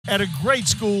at a great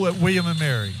school at William &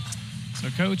 Mary. So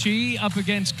Coach E up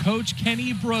against Coach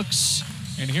Kenny Brooks.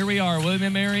 And here we are,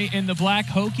 William & Mary in the black,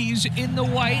 Hokies in the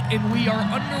white, and we are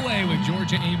underway with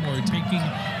Georgia Amoore taking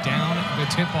down the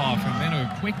tip-off. And then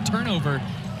a quick turnover.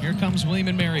 Here comes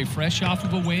William & Mary, fresh off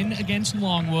of a win against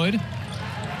Longwood.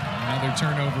 Another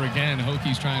turnover again.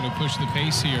 Hokies trying to push the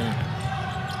pace here.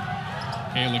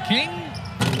 Kayla King,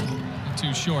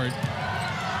 too short.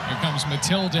 Here comes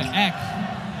Matilda Eck.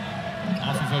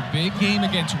 Off of a big game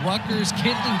against Rutgers,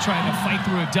 Kitley trying to fight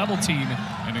through a double team,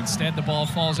 and instead the ball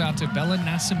falls out to Bella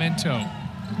Nascimento.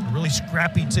 A really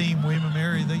scrappy team, William &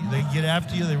 Mary. They get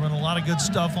after you. They run a lot of good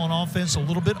stuff on offense. A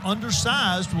little bit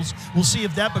undersized. We'll see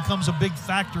if that becomes a big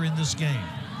factor in this game.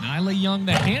 Nyla Young,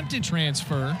 the Hampton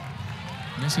transfer,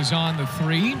 misses on the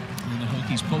three, and the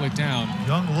Hokies pull it down.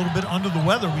 Young a little bit under the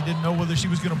weather. We didn't know whether she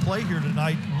was going to play here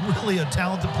tonight. Really a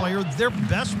talented player. Their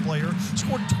best player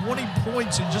scored 20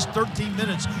 points in just 13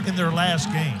 minutes in their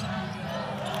last game.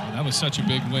 That was such a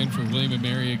big win for William &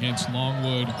 Mary against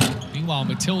Longwood. Meanwhile,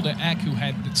 Matilda Eck, who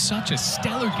had such a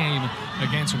stellar game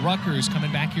against Rutgers,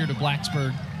 coming back here to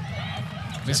Blacksburg,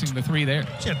 missing the three there.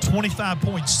 She had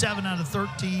 25.7 out of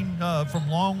 13 from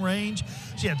long range.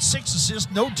 She had 6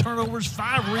 assists, no turnovers,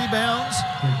 5 rebounds.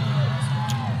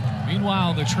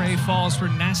 Meanwhile, the tray falls for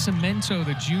Nascimento,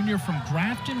 the junior from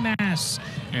Grafton, Mass,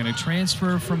 and a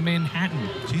transfer from Manhattan.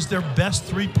 She's their best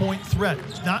three-point threat.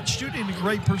 Not shooting a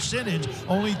great percentage,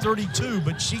 only 32,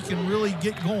 but she can really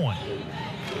get going.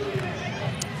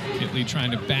 Kitley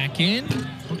trying to back in.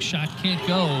 Hook shot can't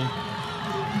go.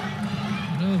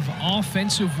 Of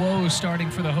offensive woes starting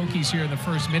for the Hokies here in the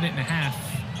first minute and a half.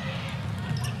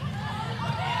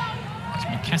 As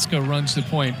McKeska runs the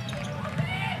point.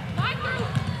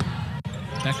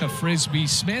 Becca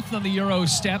Frisbee-Smith on the Euro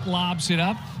step, lobs it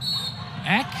up.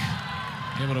 Eck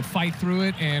able to fight through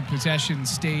it, and possession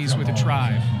stays with the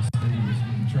Tribe.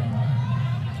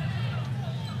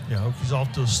 Yeah, Hokies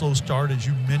off to a slow start, as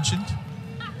you mentioned.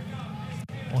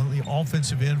 On the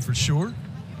offensive end for sure.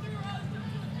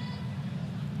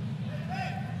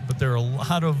 But there are a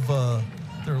lot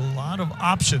of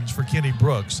options for Kenny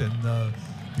Brooks, and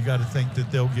you got to think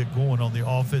that they'll get going on the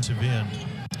offensive end.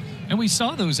 And we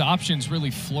saw those options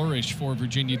really flourish for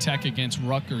Virginia Tech against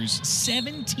Rutgers.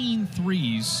 17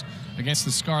 threes against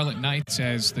the Scarlet Knights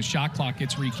as the shot clock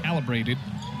gets recalibrated.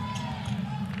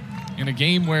 In a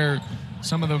game where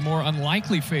some of the more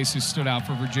unlikely faces stood out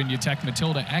for Virginia Tech.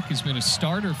 Matilda Eck has been a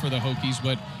starter for the Hokies,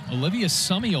 but Olivia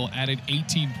Summiel added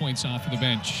 18 points off of the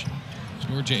bench.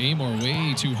 Georgia Amoore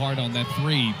way too hard on that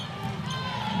three.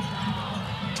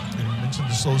 You mentioned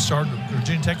the slow start.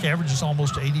 Virginia Tech averages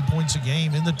almost 80 points a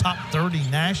game, in the top 30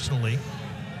 nationally.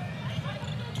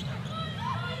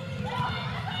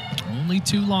 Only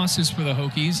 2 losses for the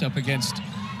Hokies up against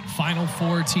Final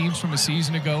Four teams from a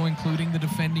season ago, including the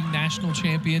defending national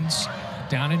champions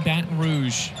down in Baton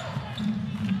Rouge.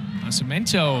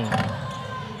 Nascimento.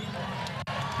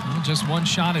 Well, just one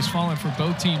shot has fallen for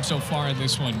both teams so far in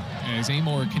this one, as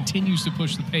Amoore continues to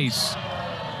push the pace.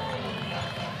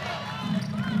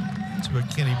 That's what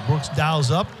Kenny Brooks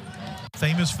dials up.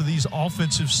 Famous for these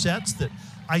offensive sets that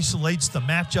isolates the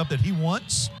matchup that he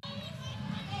wants.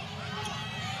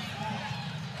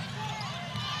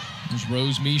 There's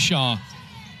Rose Mishaw.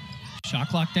 Shot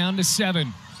clock down to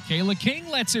 7. Kayla King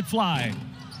lets it fly.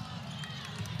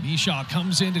 Mishaw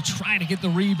comes in to try to get the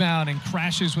rebound and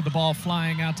crashes with the ball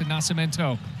flying out to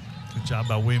Nascimento. Good job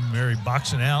by William & Mary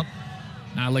boxing out.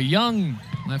 Nyla Young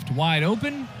left wide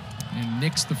open and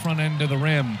nicks the front end of the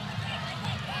rim.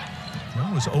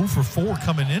 Young was 0 for 4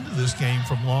 coming into this game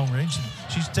from long range.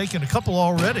 She's taken a couple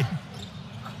already.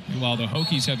 Meanwhile, the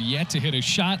Hokies have yet to hit a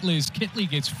shot. Liz Kitley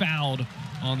gets fouled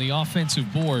on the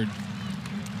offensive board.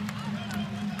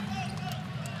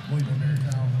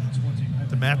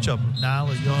 The matchup,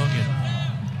 Nyla Young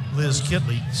and Liz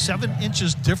Kitley, 7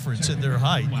 inches difference in their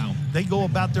height. Wow. They go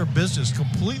about their business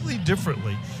completely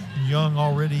differently. Young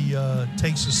already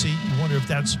takes a seat. You wonder if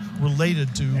that's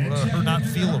related to her not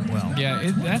feeling well.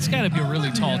 Yeah, that's got to be a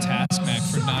really tall task, Mac,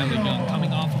 for Nyla Young,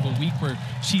 coming off of a week where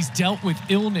she's dealt with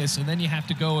illness, and then you have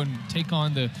to go and take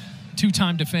on the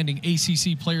 2-time defending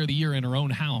ACC Player of the Year in her own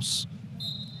house.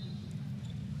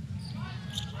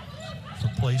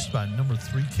 Replaced by number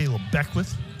 3, Kayla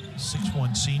Beckwith,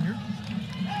 6'1" senior.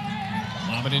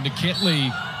 Lob it into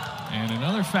Kitley, and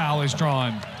another foul is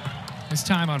drawn, this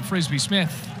time on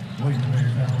Frisbee-Smith.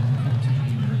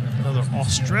 Another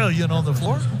Australian on the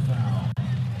floor.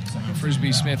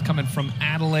 Frisbee-Smith coming from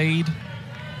Adelaide.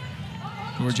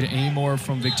 Georgia Amoore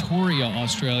from Victoria,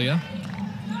 Australia.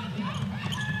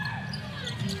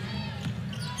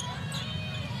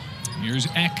 Here's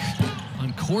Eck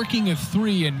Uncorking a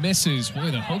three and misses. Boy,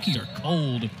 the Hokies are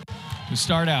cold to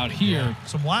start out here. Yeah,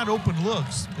 some wide open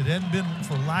looks. It hadn't been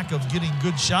for lack of getting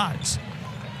good shots.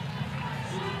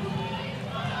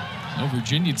 So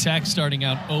Virginia Tech starting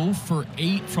out 0 for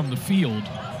 8 from the field.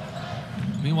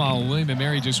 Meanwhile, William &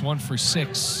 Mary just 1 for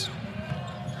 6.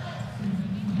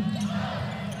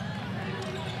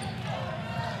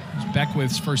 It's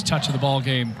Beckwith's first touch of the ball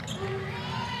game.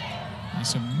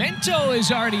 Cemento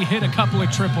has already hit a couple of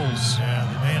triples. Yeah,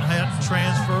 the Manhattan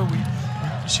transfer.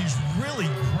 She's really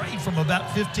great from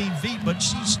about 15 feet, but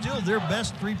she's still their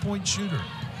best three-point shooter.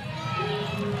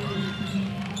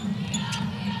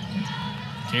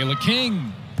 Kayla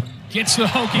King gets the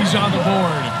Hokies on the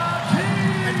board.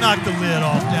 And knock the lid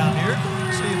off down here.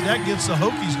 See if that gets the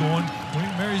Hokies going.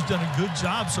 William & Mary's done a good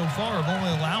job so far of only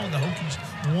allowing the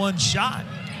Hokies one shot.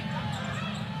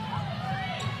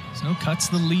 So cuts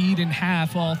the lead in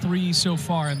half, all three so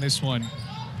far in this one.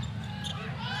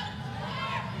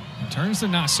 Turns to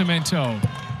Nascimento.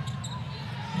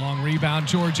 Long rebound,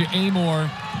 Georgia Amoore.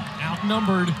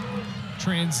 Outnumbered.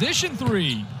 Transition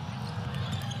three.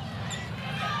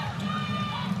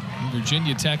 And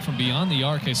Virginia Tech from beyond the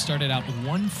arc has started out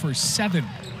 1 for 7.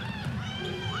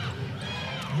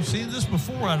 You've seen this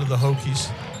before out of the Hokies.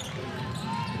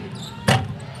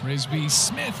 Frisbee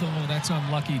Smith, oh, that's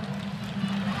unlucky.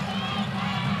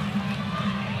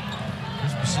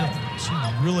 She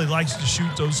really likes to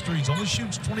shoot those threes. Only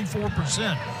shoots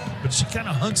 24%, but she kind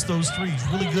of hunts those threes.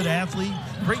 Really good athlete,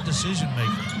 great decision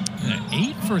maker.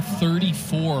 8 for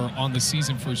 34 on the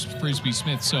season for Frisbee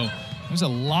Smith. So there's a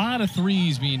lot of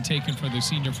threes being taken for the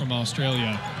senior from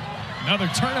Australia. Another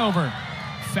turnover.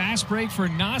 Fast break for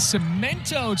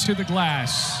Nascimento to the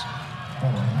glass.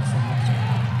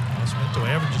 Nascimento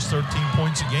averages 13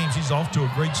 points a game. She's off to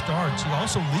a great start. She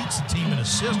also leads the team in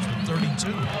assists with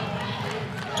 32.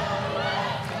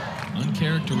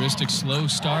 Uncharacteristic slow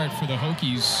start for the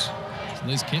Hokies.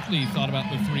 Liz Kitley thought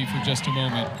about the three for just a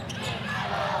moment.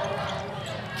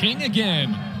 King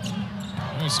again.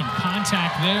 There's some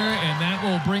contact there, and that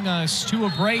will bring us to a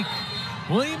break.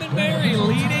 William & Mary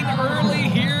leading early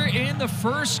here in the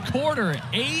first quarter.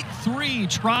 8-3,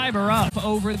 Tribe are up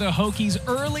over the Hokies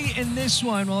early in this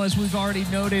one. Well, as we've already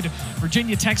noted,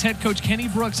 Virginia Tech's head coach Kenny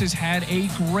Brooks has had a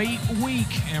great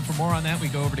week. And for more on that, we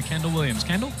go over to Kendall Williams.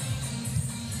 Kendall?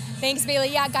 Thanks, Bailey.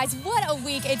 Yeah, guys, what a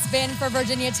week it's been for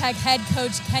Virginia Tech head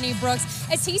coach Kenny Brooks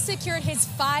as he secured his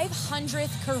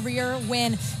 500th career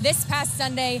win this past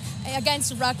Sunday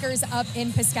against Rutgers up in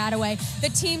Piscataway. The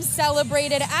team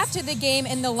celebrated after the game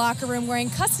in the locker room wearing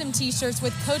custom T-shirts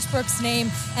with Coach Brooks' name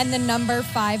and the number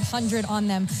 500 on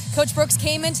them. Coach Brooks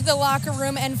came into the locker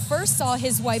room and first saw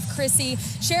his wife, Chrissy,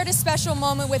 shared a special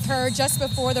moment with her just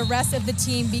before the rest of the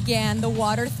team began the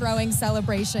water throwing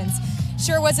celebrations.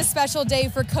 Sure was a special day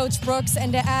for Coach Brooks,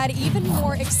 and to add even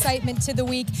more excitement to the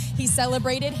week, he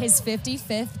celebrated his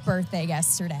 55th birthday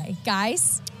yesterday.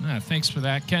 Guys? Thanks for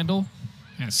that, Kendall.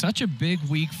 Yeah, such a big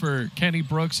week for Kenny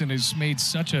Brooks and has made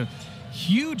such a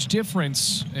huge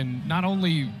difference in not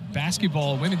only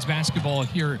basketball, women's basketball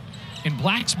here in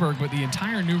Blacksburg, but the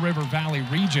entire New River Valley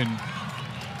region.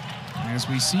 As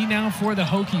we see now for the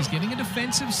Hokies, getting a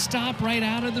defensive stop right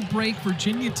out of the break.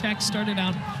 Virginia Tech started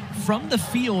out from the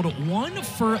field 1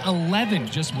 for 11.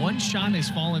 Just one shot has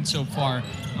fallen so far.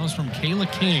 That was from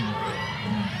Kayla King.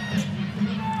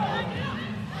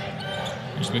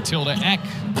 There's Matilda Eck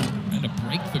trying to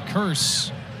break the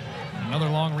curse. Another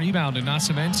long rebound to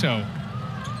Nascimento.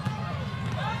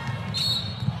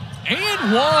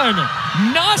 And one!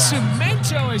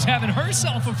 Nascimento is having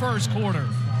herself a first quarter.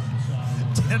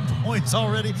 10 points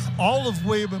already. All of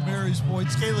William & Mary's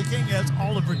points. Kayla King has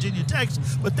all of Virginia Tech's,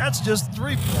 but that's just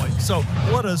 3 points. So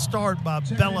what a start by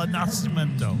Bella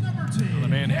Nascimento. The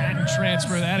Manhattan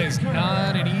transfer, that is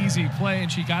not an easy play, and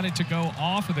she got it to go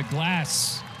off of the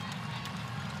glass.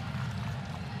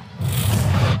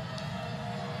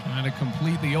 Trying to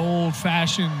complete the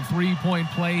old-fashioned three-point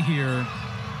play here.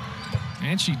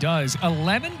 And she does.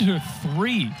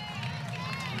 11-3.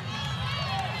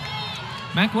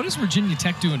 Mac, what is Virginia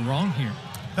Tech doing wrong here?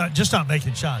 Just not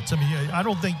making shots. I mean, I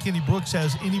don't think Kenny Brooks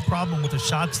has any problem with the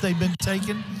shots they've been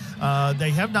taking.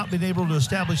 They have not been able to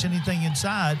establish anything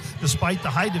inside despite the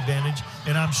height advantage,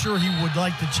 and I'm sure he would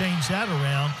like to change that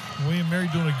around. William & Mary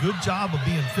doing a good job of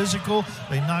being physical.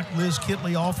 They knocked Liz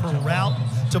Kitley off her route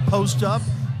to post up,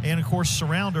 and, of course,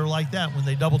 surround her like that when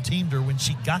they double-teamed her when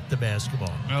she got the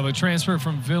basketball. Well, the transfer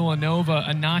from Villanova,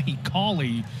 Anahi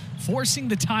Cauley, forcing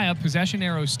the tie-up. Possession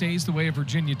arrow stays the way of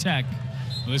Virginia Tech.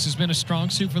 Well, this has been a strong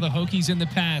suit for the Hokies in the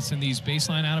past in these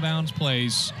baseline out-of-bounds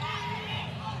plays.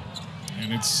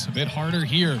 And it's a bit harder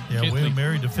here. Yeah, William &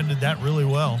 Mary defended that really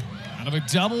well. Out of a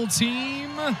double team.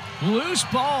 Loose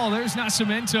ball. There's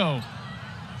Nascimento.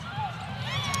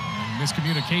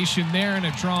 Miscommunication there and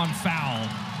a drawn foul.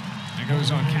 That goes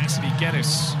on Cassidy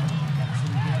Geddes.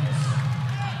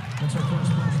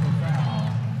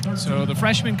 So the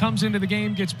freshman comes into the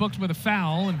game, gets booked with a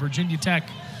foul, and Virginia Tech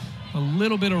a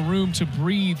little bit of room to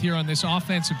breathe here on this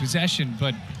offensive possession.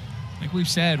 But like we've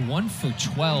said, 1 for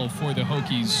 12 for the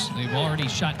Hokies. They've already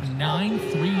shot 9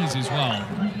 threes as well.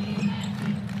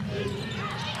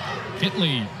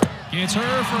 Kitley gets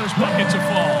her first bucket to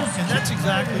fall. And that's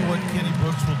exactly what Kenny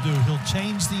Brooks will do. He'll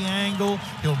change the angle.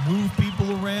 He'll move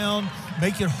people around,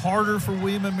 make it harder for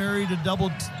William & Mary to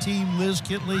double team Liz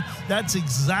Kitley. That's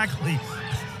exactly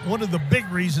one of the big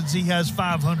reasons he has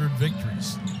 500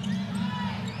 victories.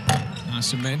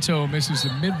 Cemento misses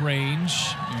the mid-range,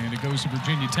 and it goes to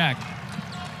Virginia Tech.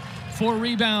 4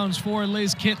 rebounds for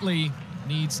Liz Kitley.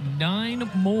 Needs 9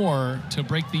 more to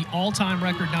break the all-time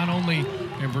record, not only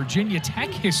in Virginia Tech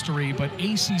history, but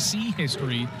ACC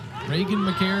history. Reagan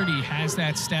McCarty has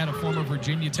that stat, a former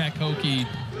Virginia Tech Hokie,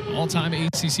 all-time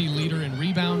ACC leader in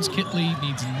rebounds. Kitley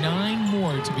needs 9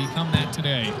 more to become that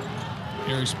today.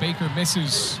 Harris Baker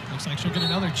misses. Looks like she'll get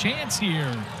another chance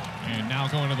here. And now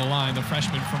going to the line, the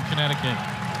freshman from Connecticut.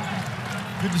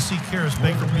 Good to see Karis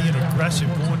Baker being aggressive,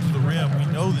 going to the rim. We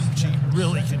know that she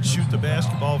really can shoot the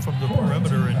basketball from the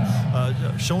perimeter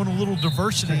and showing a little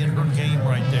diversity in her game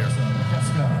right there.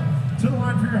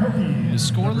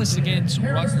 Scoreless against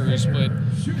Rutgers, but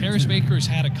Karis Baker's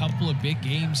had a couple of big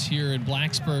games here in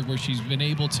Blacksburg where she's been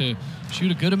able to shoot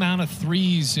a good amount of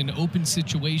threes in open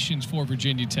situations for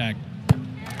Virginia Tech.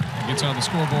 Gets on the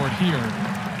scoreboard here.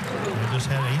 They just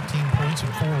had 18 points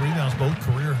and 4 rebounds, both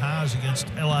career highs against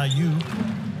LIU.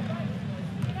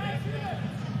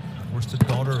 Of course, the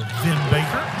daughter of Vin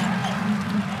Baker.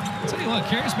 I'll tell you what,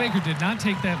 Karis Baker did not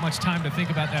take that much time to think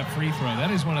about that free throw.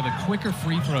 That is one of the quicker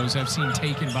free throws I've seen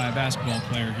taken by a basketball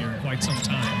player here in quite some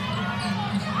time.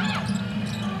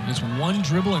 Just one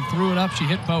dribble and threw it up. She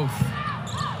hit both.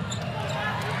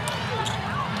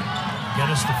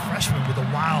 Geddes, the freshman, with a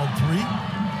wild 3.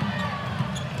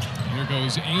 Here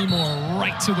goes Amoore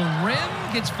right to the rim.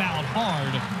 Gets fouled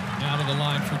hard. Out of the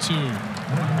line for 2.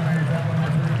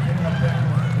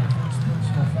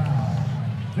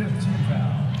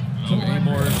 Oh,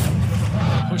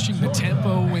 Amoore pushing the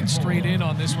tempo, went straight in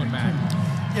on this one, Matt.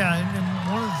 Yeah,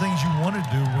 and one of the things you want to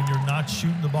do when you're not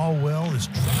shooting the ball well is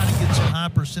try to get some high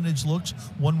percentage looks.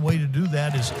 One way to do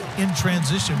that is in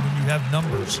transition when you have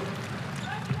numbers.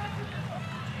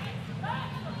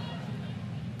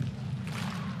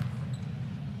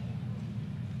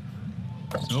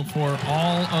 So for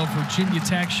all of Virginia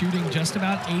Tech, shooting just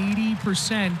about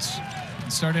 80%.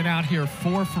 It started out here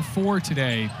 4 for 4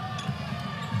 today.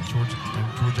 Georgia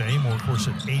Amoore, of course,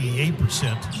 at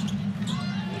 88%,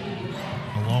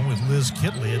 along with Liz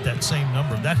Kitley at that same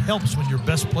number. That helps when your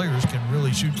best players can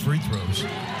really shoot free throws.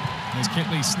 As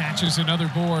Kitley snatches another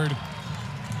board.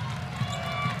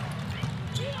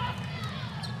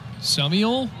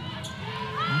 Sumiel,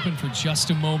 open for just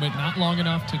a moment, not long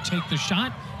enough to take the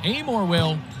shot. Amoore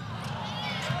will.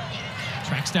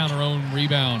 Tracks down her own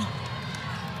rebound.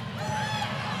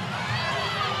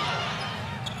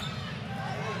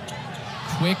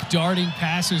 Quick darting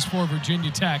passes for Virginia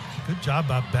Tech. Good job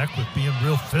by Beckwith being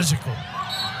real physical.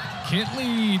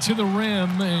 Kitley to the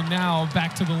rim, and now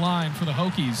back to the line for the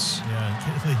Hokies. Yeah,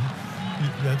 Kitley,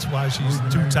 that's why she's a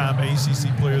 2-time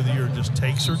ACC Player of the Year. Just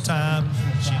takes her time.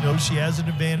 She knows she has an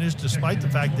advantage, despite the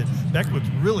fact that Beckwith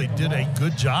really did a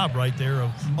good job right there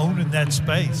of owning that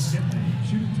space.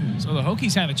 So the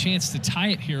Hokies have a chance to tie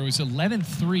it here. It was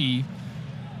 11-3.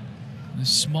 The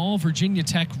small Virginia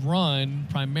Tech run,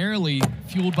 primarily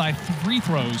fueled by free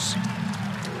throws.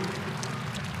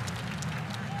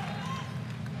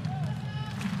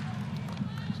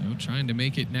 So trying to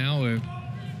make it now a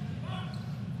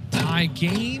tie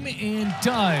game, and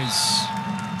does.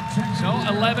 So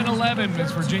 11-11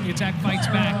 as Virginia Tech fights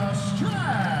back.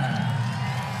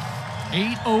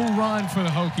 8-0 run for the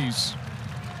Hokies.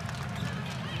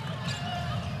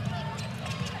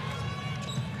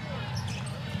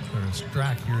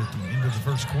 Strack here at the end of the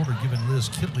first quarter, giving Liz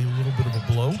Kitley a little bit of a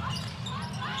blow.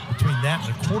 Between that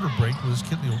and a quarter break, Liz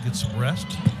Kitley will get some rest.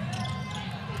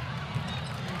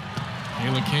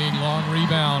 Kayla King, long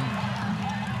rebound.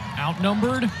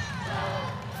 Outnumbered.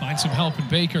 Find some help in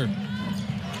Baker.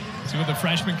 See what the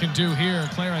freshman can do here.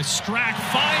 Clara Strack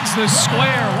finds the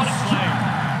square. What a play.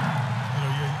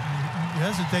 You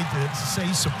hesitate to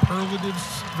say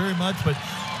superlatives very much, but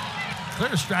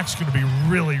Clara Strack's going to be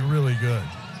really, really good.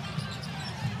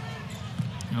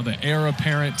 Now the heir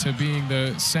apparent to being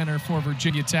the center for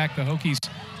Virginia Tech. The Hokies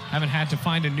Haven't had to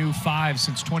find a new 5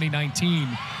 since 2019.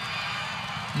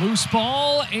 Loose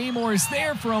ball. Amoore is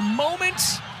there for a moment.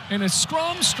 And a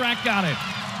scrum. Strack got it.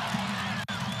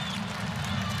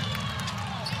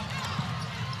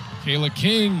 Kayla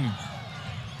King.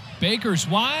 Baker's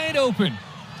wide open.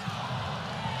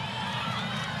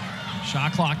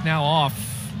 Shot clock now off.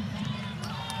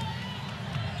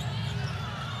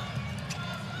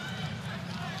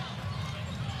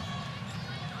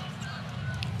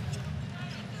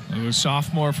 The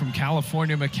sophomore from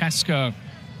California, McKeska,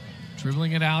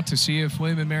 dribbling it out to see if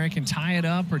William & Mary can tie it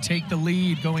up or take the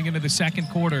lead going into the second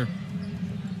quarter.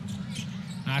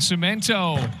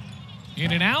 Nascimento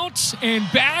in and out and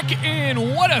back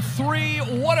in. What a 3,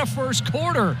 what a first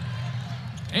quarter.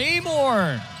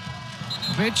 Amoore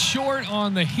a bit short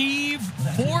on the heave,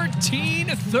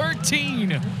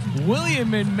 14-13.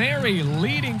 William & Mary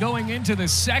leading going into the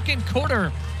second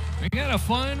quarter. We got a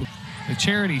fun, the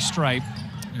charity stripe,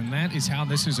 and that is how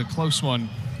this is a close one.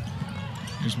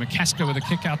 There's McKeska with a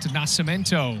kick out to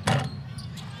Nascimento.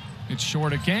 It's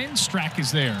short again. Strack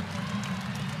is there.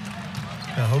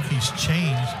 The Hokies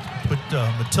changed, put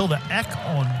Matilda Eck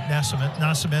on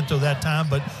Nascimento that time,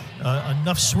 but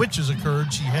enough switches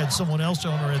occurred. She had someone else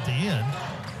on her at the end.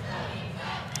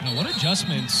 Now, what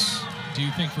adjustments do you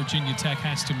think Virginia Tech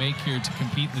has to make here to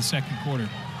compete in the second quarter?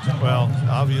 Well,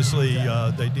 obviously,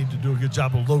 they need to do a good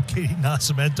job of locating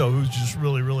Nascimento, who's just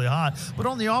really, really hot. But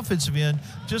on the offensive end,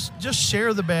 just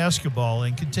share the basketball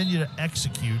and continue to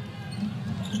execute.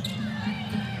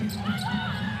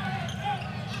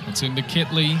 It's into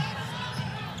Kitley.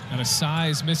 Got a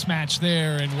size mismatch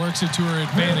there and works it to her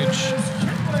advantage.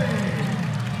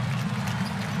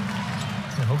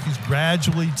 The Hokies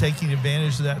gradually taking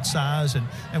advantage of that size, and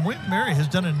William & Mary has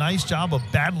done a nice job of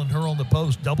battling her on the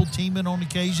post, double teaming on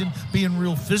occasion, being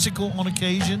real physical on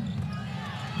occasion.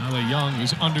 Nyla Young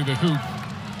is under the hoop.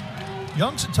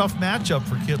 Young's a tough matchup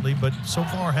for Kitley, but so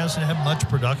far hasn't had much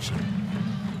production.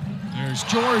 There's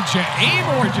Georgia.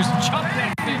 Amoore just chucked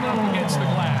that thing up against the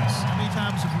glass. How many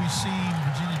times have we seen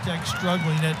Virginia Tech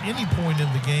struggling at any point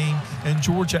in the game and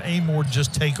Georgia Amoore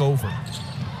just take over?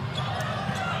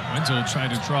 Wenzel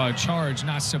tried to draw a charge.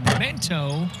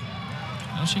 Nascimento.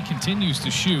 Now she continues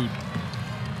to shoot.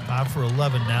 5 for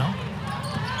 11 now.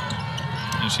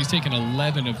 And she's taken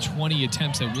 11 of 20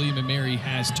 attempts that William & Mary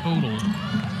has total.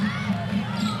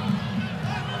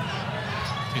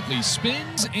 Kitley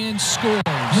spins and scores.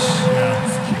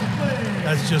 Yeah.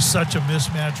 That's just such a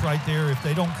mismatch right there. If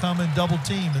they don't come in double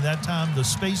team, and that time the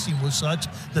spacing was such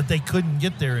that they couldn't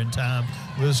get there in time,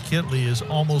 Liz Kitley is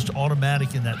almost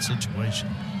automatic in that situation.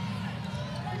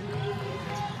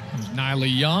 There's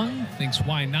Nyla Young, thinks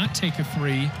why not take a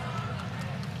 3.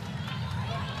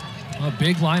 A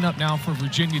big lineup now for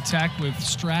Virginia Tech with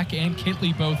Strack and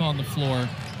Kitley both on the floor.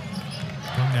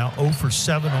 Now 0 for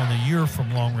 7 on the year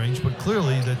from long range, but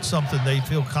clearly that's something they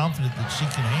feel confident that she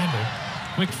can handle.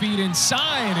 Quick feed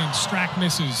inside, and Strack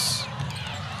misses.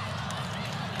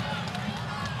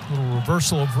 Little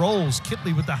reversal of roles.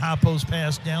 Kitley with the high post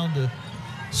pass down to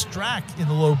Strack in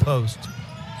the low post.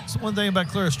 That's the one thing about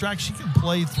Clara Strack. She can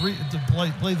play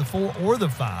play the 4 or the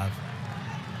 5.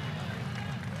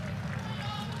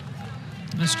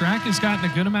 Strack has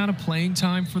gotten a good amount of playing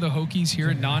time for the Hokies here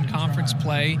in non-conference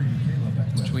play.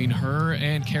 Between her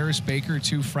and Karis Baker,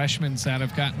 2 freshmen that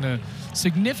have gotten a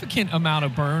significant amount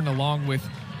of burn, along with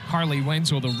Carly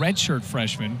Wenzel, the redshirt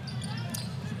freshman.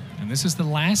 And this is the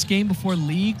last game before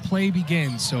league play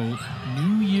begins. So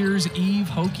New Year's Eve,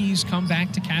 Hokies come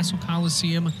back to Castle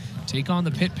Coliseum, take on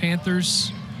the Pitt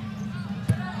Panthers.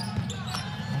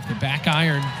 Off the back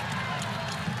iron.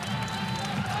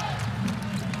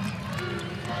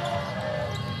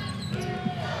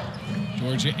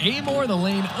 Georgia Amoore, the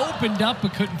lane opened up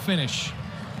but couldn't finish.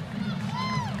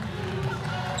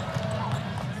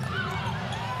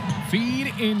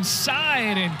 Feed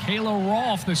inside, and Kayla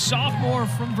Rolfe, the sophomore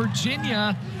from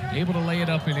Virginia, able to lay it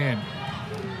up and in.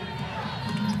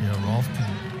 Yeah, Rolfe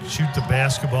can shoot the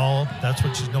basketball. That's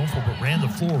what she's known for, but ran the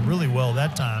floor really well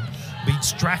that time. Beat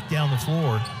Strack down the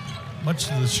floor, much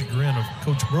to the chagrin of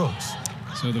Coach Brooks.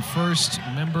 So the first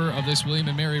member of this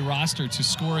William & Mary roster to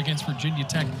score against Virginia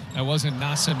Tech, that wasn't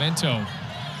Nascimento.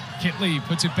 Kitley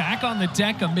puts it back on the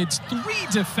deck amidst 3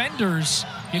 defenders,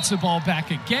 gets the ball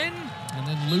back again, and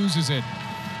then loses it.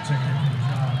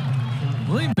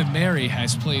 William & Mary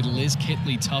has played Liz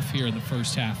Kitley tough here in the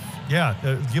first half. Yeah,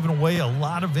 giving away a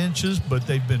lot of inches, but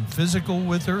they've been physical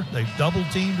with her. They've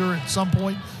double-teamed her at some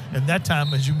point, and that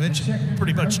time, as you mentioned,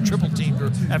 pretty much triple-teamed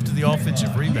her after the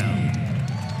offensive rebound.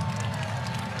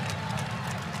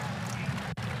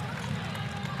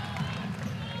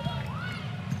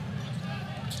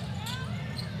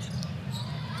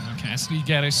 Cassidy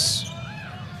Geddes.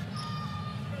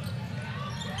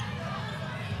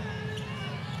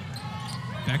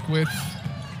 Beckwith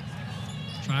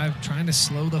trying to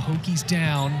slow the Hokies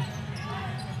down.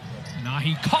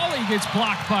 Nahi Colley gets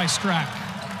blocked by Strack.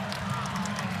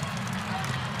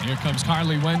 Here comes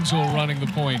Carly Wenzel running the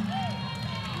point.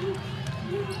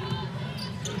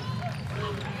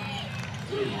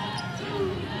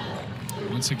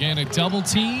 Once again, a double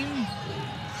team.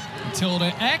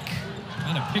 Matilda Eck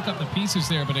trying to pick up the pieces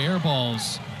there, but air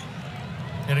balls.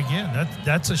 And again,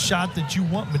 that's a shot that you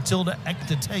want Matilda Eck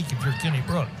to take if you're Kenny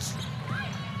Brooks.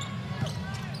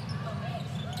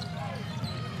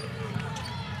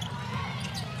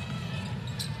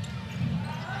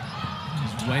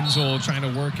 Wenzel trying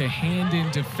to work a hand in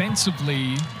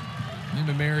defensively.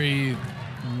 William & Mary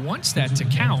wants that to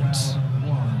count,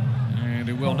 and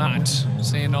it will not.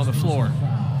 Stand on the floor.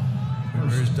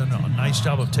 Mary's done a nice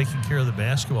job of taking care of the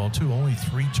basketball, too. Only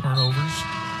 3 turnovers.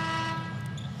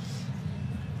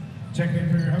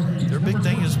 Their big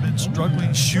thing has been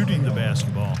struggling shooting the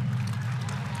basketball.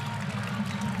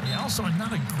 They also are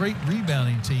not a great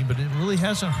rebounding team, but it really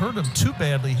hasn't hurt them too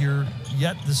badly here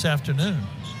yet this afternoon.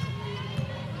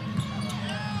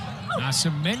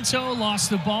 Nascimento lost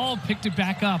the ball, picked it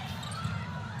back up.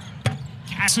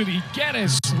 Cassidy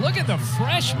Geddes, look at the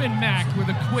freshman Mac with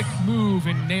a quick move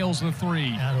and nails the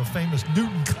 3. Out of famous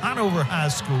Newton Conover High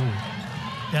School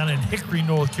down in Hickory,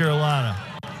 North Carolina.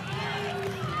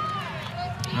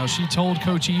 Now, she told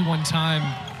Coach E one time,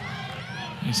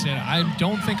 he said, I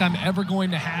don't think I'm ever going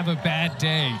to have a bad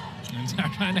day. And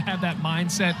I'm trying to have that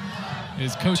mindset.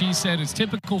 As Coach E said, it's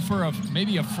typical for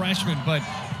maybe a freshman, but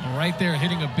right there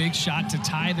hitting a big shot to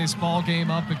tie this ball game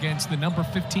up against the number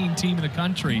 15 team in the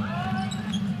country.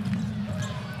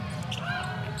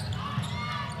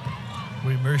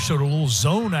 William & Mary showed a little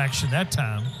zone action that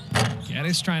time.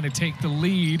 Geddes trying to take the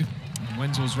lead. And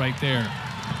Wenzel's right there.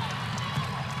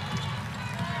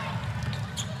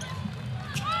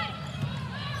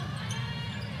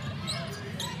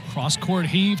 Cross-court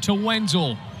heave to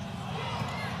Wenzel.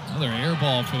 Another air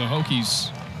ball for the Hokies.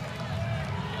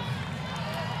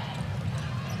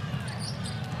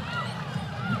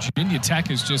 Virginia Tech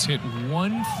has just hit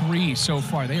 1 3 so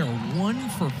far. They are 1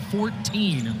 for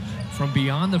 14 from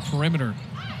beyond the perimeter.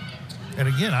 And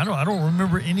again, I don't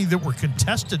remember any that were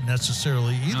contested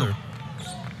necessarily either. No.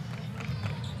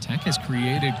 Tech has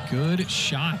created good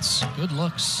shots, good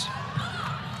looks.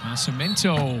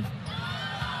 Nascimento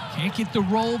can't get the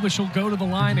roll, but she'll go to the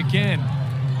line again.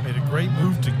 Made a great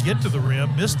move to get to the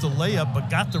rim, missed the layup, but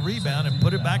got the rebound and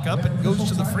put it back up and goes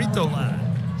to the free throw line.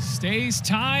 Stays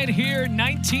tied here,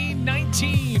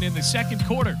 19-19 in the second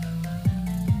quarter.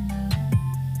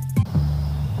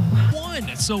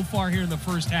 1 so far here in the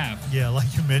first half. Yeah, like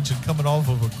you mentioned, coming off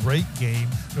of a great game,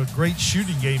 a great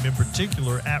shooting game in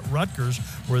particular at Rutgers,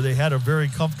 where they had a very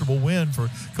comfortable win for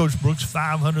Coach Brooks'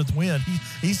 500th win.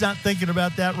 He's not thinking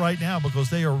about that right now because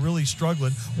they are really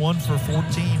struggling. 1 for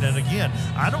 14, and again,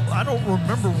 I don't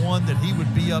remember one that he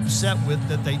would be upset with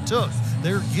that they took.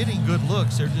 They're getting good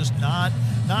looks. They're just not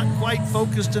quite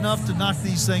focused enough to knock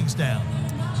these things down.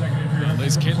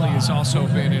 Liz Kitley has also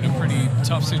been in a pretty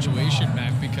tough situation,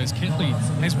 Mac, because Kitley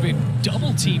has been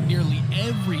double-teamed nearly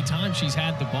every time she's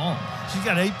had the ball. She's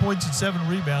got 8 points and 7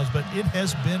 rebounds, but it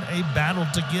has been a battle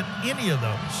to get any of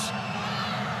those.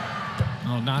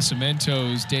 Oh,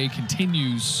 Nascimento's day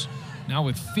continues now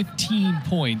with 15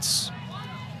 points.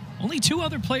 Only 2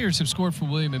 other players have scored for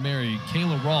William & Mary,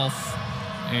 Kayla Rolfe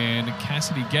and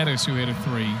Cassidy Geddes, who hit a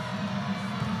 3.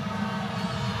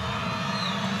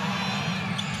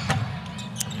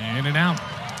 In and out.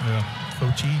 Yeah.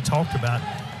 Coach E talked about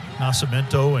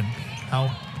Nascimento and how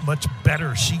much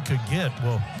better she could get.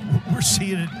 Well, we're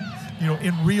seeing it,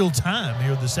 in real time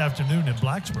here this afternoon in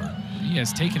Blacksburg. He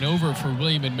has taken over for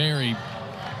William & Mary.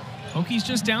 Hokies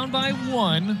just down by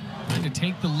 1, trying to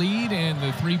take the lead, and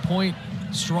the 3-point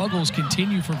struggles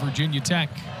continue for Virginia Tech.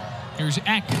 Here's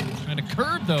Eck trying to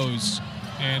curb those,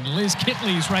 and Liz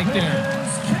Kitley's right there.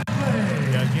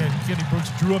 Yeah, again, Kenny Brooks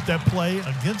drew up that play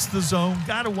against the zone,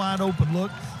 got a wide open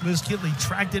look. Liz Kitley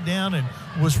tracked it down and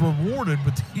was rewarded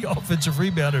with the offensive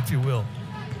rebound, if you will.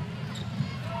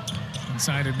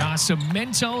 Inside of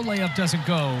Nascimento, layup doesn't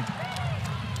go.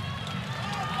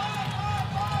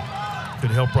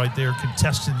 Good help right there,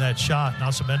 contesting that shot.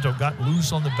 Nascimento got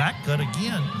loose on the back cut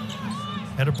again.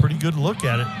 Had a pretty good look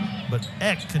at it, but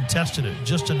Eck contested it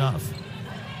just enough.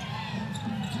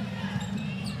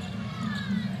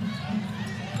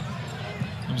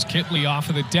 Comes Kitley off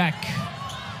of the deck,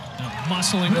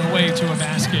 muscling her way to a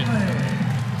basket.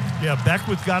 Yeah,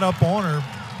 Beckwith got up on her,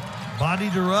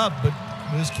 bodied her up, but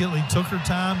Liz Kitley took her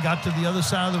time, got to the other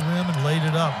side of the rim, and laid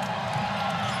it up.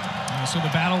 So the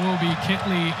battle will be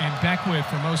Kitley and Beckwith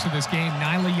for most of this game.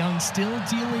 Nyla Young still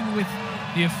dealing with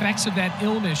the effects of that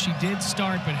illness. She did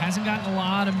start, but hasn't gotten a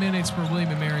lot of minutes for William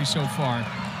 & Mary so far.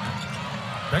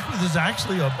 Beckwith is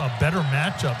actually a better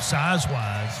matchup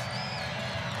size-wise.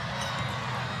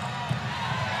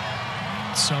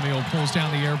 Samuel pulls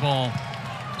down the air ball.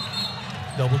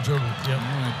 Double dribble, yep.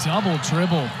 Double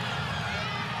dribble.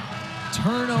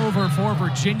 Turnover for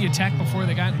Virginia Tech before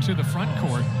they got into the front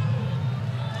court.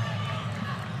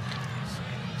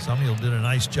 Samuel did a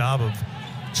nice job of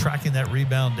tracking that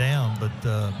rebound down, but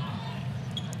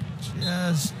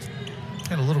just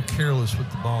kind of a little careless with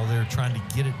the ball there, trying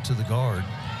to get it to the guard.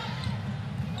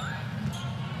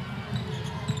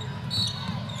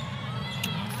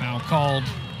 Foul called.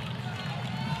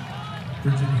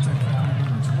 Virginia Tech foul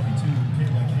number 22,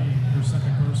 Kayla King, her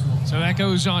second personal. So that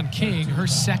goes on King, her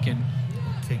second.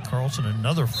 Kate Carlson,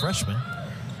 another freshman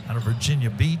out of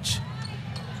Virginia Beach.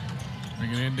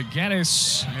 Bring it into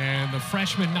Geddes, and the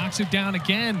freshman knocks it down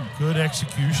again. Good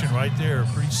execution right there.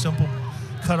 Pretty simple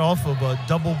cut off of a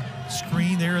double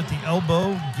screen there at the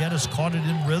elbow. Geddes caught it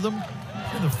in rhythm.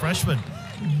 And the freshman,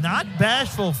 not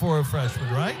bashful for a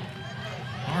freshman, right?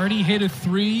 Already hit a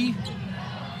three.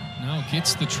 Now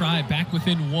gets the try back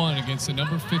within one against the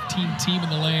number 15 team in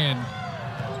the land.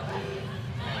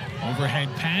 Overhead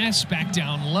pass, back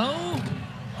down low.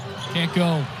 Can't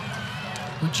go.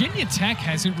 Virginia Tech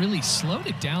hasn't really slowed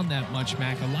it down that much,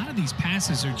 Mac. A lot of these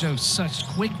passes are just such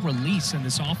quick release in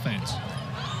this offense.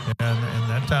 And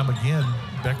that time again,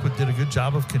 Beckwith did a good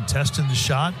job of contesting the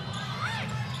shot.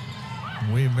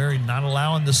 William & Mary not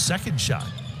allowing the second shot.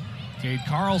 Kate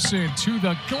Carlson to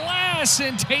the glass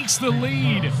and takes the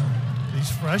lead.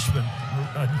 These freshmen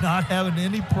are not having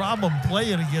any problem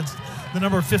playing against the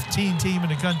number 15 team in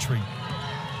the country.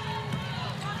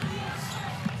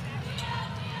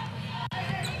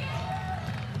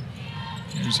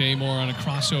 Here's Amoore on a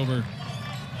crossover.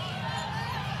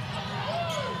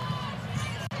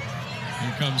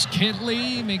 Here comes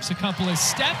Kitley, makes a couple of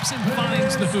steps and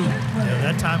finds the hoop. Yeah,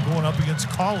 that time going up against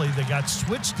Cauley, they got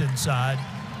switched inside.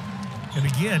 And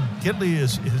again, Kitley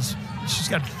she's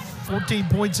got 14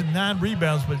 points and 9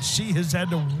 rebounds, but she has had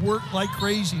to work like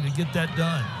crazy to get that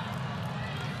done.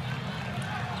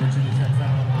 Virginia Tech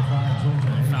foul number 5,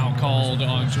 Georgia. Foul called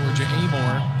on Georgia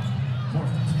Amoore.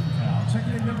 Fourth team foul.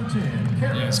 Checking in number 10,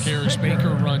 Yes, Karis Baker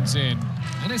runs in.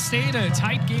 And it stayed a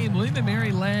tight game. William &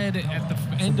 Mary led at the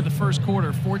end of the first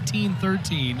quarter,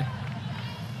 14-13.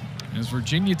 As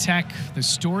Virginia Tech, the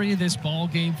story of this ball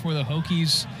game for the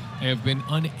Hokies, have been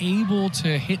unable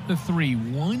to hit the three.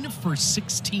 1 for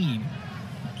 16.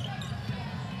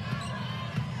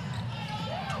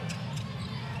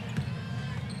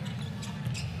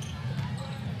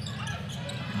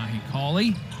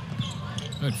 Cauley.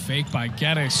 Good fake by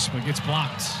Geddes, but gets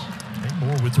blocked.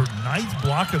 Amoore with her 9th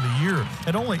block of the year,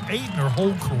 at only 8 in her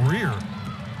whole career.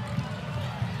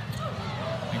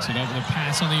 Picks it up with a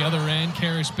pass on the other end.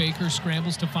 Karis Baker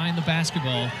scrambles to find the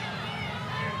basketball.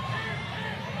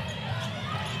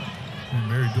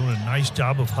 Mary doing a nice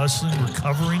job of hustling,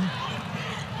 recovering.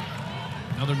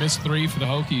 Another missed three for the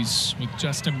Hokies with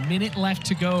just a minute left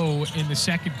to go in the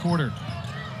second quarter.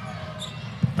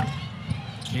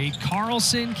 Kate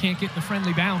Carlson can't get the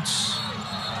friendly bounce.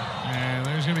 And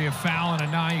there's going to be a foul on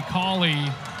Anai Cauley.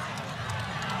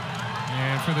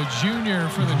 And for the junior,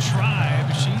 for the Tribe,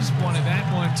 she's wanted that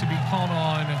one to be called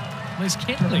on Liz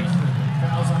Kitley.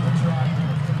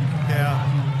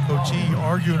 Yeah, Coach E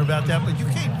arguing about that, but you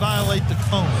can't violate the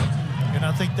cone. And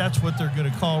I think that's what they're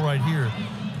going to call right here.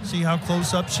 See how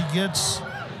close up she gets?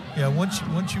 Yeah, once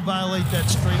you violate that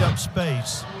straight up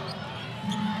space.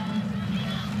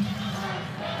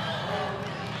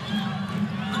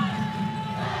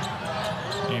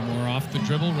 Amoore off the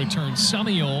dribble, returns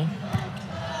Samuel.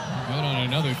 Good on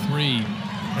another three.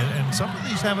 And some of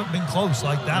these haven't been close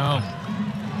like that one.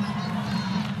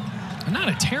 And not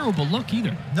a terrible look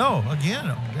either. No,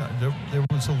 again, there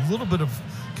was a little bit of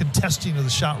contesting of the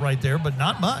shot right there, but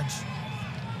not much.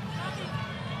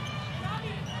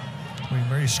 William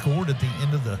 & Mary scored at the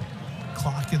end of the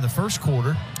clock in the first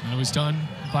quarter. And it was done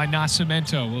by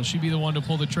Nascimento. Will she be the one to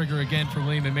pull the trigger again for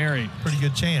William & Mary? Pretty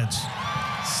good chance.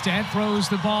 Stead throws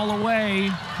the ball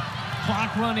away.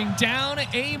 Clock running down.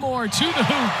 Amoore to the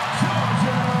hoop.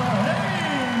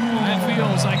 That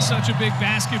feels like such a big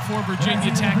basket for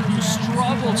Virginia Tech, who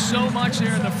struggled so much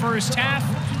there in the first half.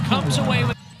 Comes away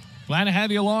with. Glad to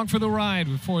have you along for the ride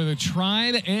for the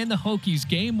Tribe and the Hokies.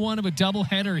 Game one of a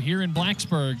doubleheader here in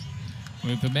Blacksburg,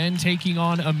 with the men taking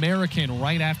on American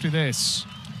right after this.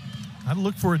 I'd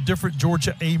look for a different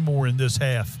Georgia Amoore in this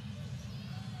half.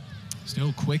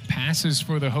 Still quick passes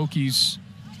for the Hokies.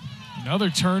 Another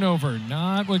turnover.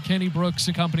 Not what Kenny Brooks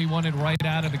and company wanted right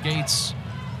out of the gates.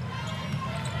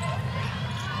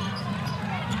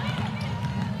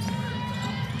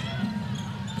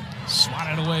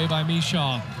 Swatted away by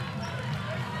Mishaw.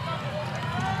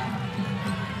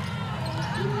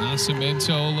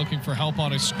 Nascimento looking for help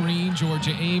on a screen.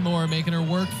 Georgia Amoore making her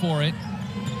work for it.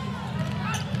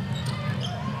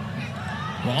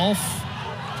 Rolfe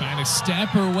trying to step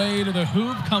her way to the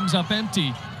hoop, comes up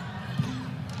empty.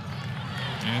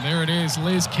 And there it is.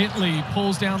 Liz Kitley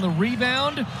pulls down the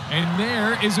rebound, and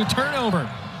there is a turnover.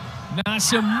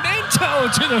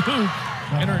 Nascimento to the hoop,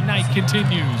 and her night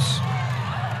continues.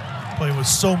 Playing with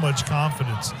so much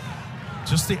confidence.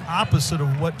 Just the opposite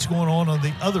of what's going on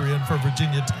the other end for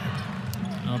Virginia Tech.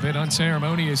 A bit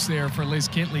unceremonious there for Liz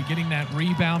Kitley getting that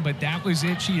rebound, but that was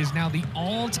it. She is now the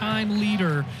all-time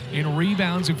leader in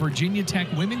rebounds in Virginia Tech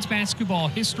women's basketball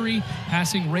history,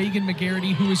 passing Reagan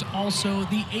McGarity, who is also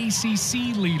the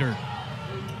ACC leader.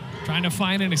 Trying to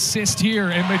find an assist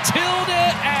here, and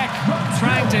Matilda Eck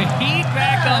trying to heat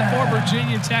back up for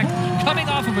Virginia Tech, coming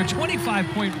off of a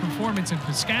 25-point performance in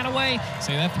Piscataway.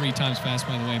 Say that 3 times fast,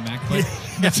 by the way, Mac. But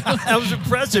that was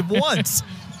impressive once.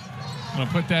 I'm going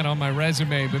to put that on my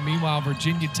resume, but meanwhile,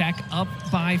 Virginia Tech up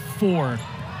by 4.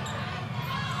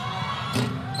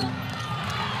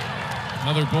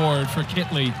 Another board for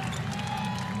Kitley.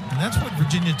 And that's what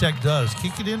Virginia Tech does.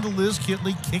 Kick it into Liz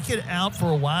Kitley, kick it out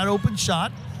for a wide-open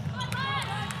shot.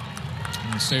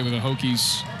 And stay with the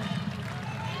Hokies.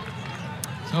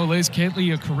 So Liz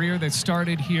Kitley, a career that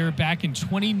started here back in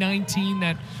 2019,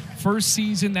 that first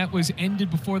season that was ended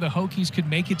before the Hokies could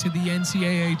make it to the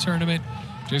NCAA tournament.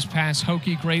 Just past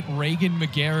Hokie great Reagan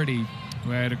McGarity,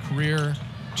 who had a career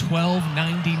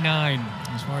 1299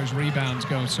 as far as rebounds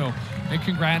go. So big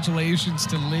congratulations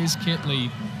to Liz Kitley,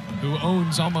 who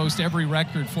owns almost every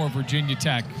record for Virginia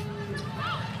Tech.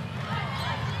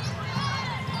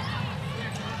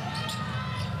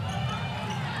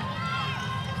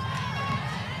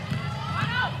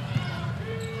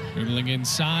 Dribbling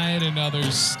inside, another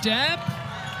step,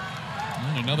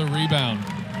 and another rebound.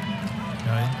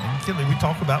 And Kitley, we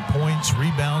talk about points,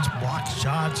 rebounds, block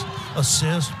shots,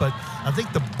 assists, but I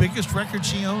think the biggest record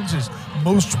she owns is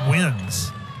most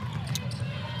wins.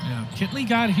 Yeah, Kitley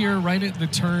got here right at the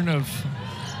turn of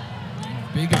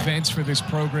big events for this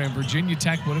program. Virginia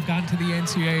Tech would have gotten to the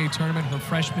NCAA tournament her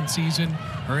freshman season.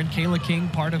 Her and Kayla King,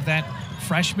 part of that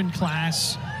freshman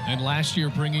class, and last year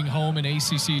bringing home an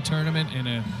ACC tournament and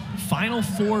a Final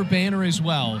Four banner as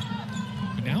well.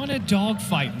 But now in a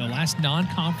dogfight in the last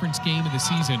non-conference game of the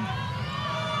season.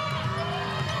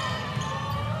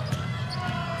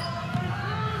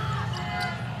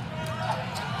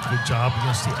 Good job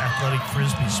against the athletic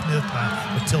Frisbee Smith by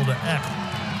Matilda Eck.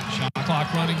 Shot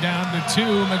clock running down to 2.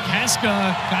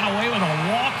 McKeska got away with a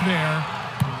walk there.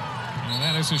 And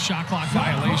that is a shot clock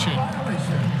violation.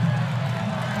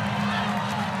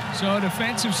 So a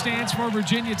defensive stance for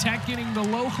Virginia Tech, getting the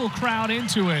local crowd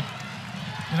into it.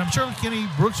 And I'm sure Kenny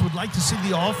Brooks would like to see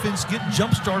the offense get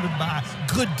jump-started by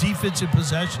good defensive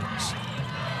possessions.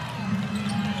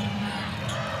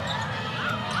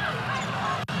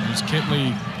 There's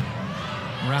Kitley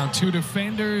around 2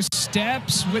 defenders,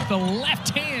 steps with the left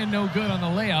hand, no good on the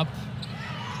layup.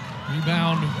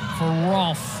 Rebound for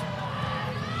Rolfe.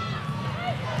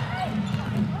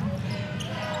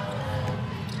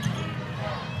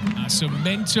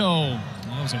 Nascimento.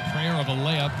 That was a prayer of a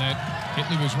layup that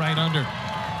Kitley was right under.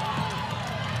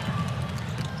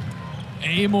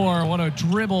 Amoore, what a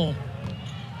dribble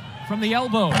from the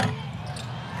elbow.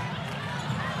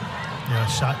 Yeah,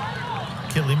 shot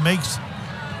Kitley makes a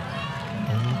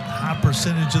high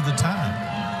percentage of the time.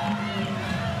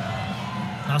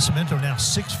 Nascimento now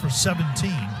 6 for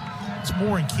 17. It's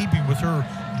more in keeping with her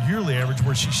yearly average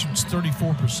where she shoots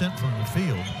 34% from the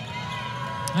field.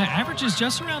 That average is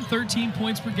just around 13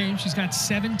 points per game. She's got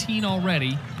 17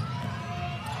 already.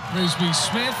 Frisbee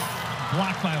Smith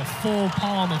blocked by a full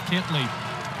palm of Kitley.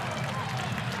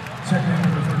 Check in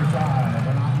number 35,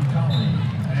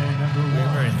 and number 1.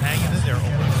 Very hanging in there,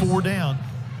 only 4 down.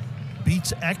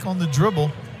 Beats Eck on the dribble.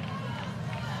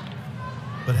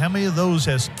 But how many of those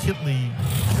has Kitley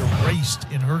erased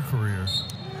in her career?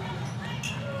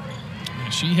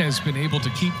 She has been able to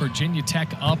keep Virginia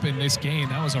Tech up in this game.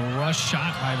 That was a rush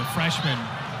shot by the freshman.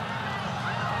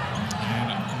 And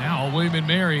now William &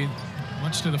 Mary,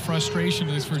 much to the frustration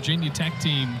of this Virginia Tech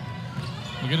team,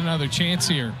 will get another chance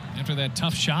here after that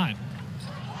tough shot.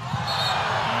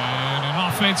 And an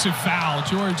offensive foul.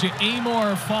 Georgia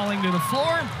Amoore falling to the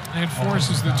floor and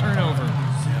forces the turnover.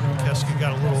 Peskin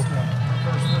got a little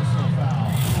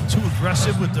too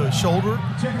aggressive with the shoulder.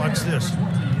 Watch this.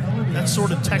 That's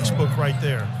sort of textbook right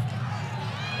there.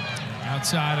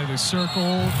 Outside of the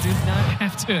circle, did not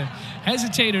have to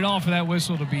hesitate at all for that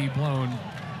whistle to be blown.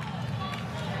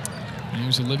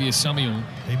 Here's Olivia Summiel.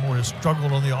 Amoore has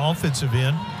struggled on the offensive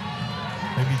end.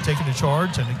 Maybe taking a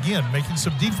charge and again making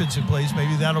some defensive plays.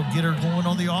 Maybe that'll get her going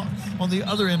on the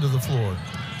other end of the floor.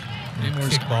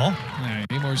 Amoore's Kickball.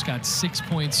 Amoore's got 6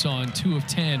 points on 2 of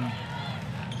 10.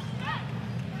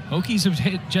 Hokies have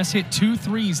just hit 2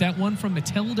 threes. That one from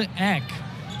Matilda Eck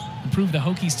improved the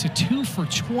Hokies to 2 for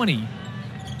 20.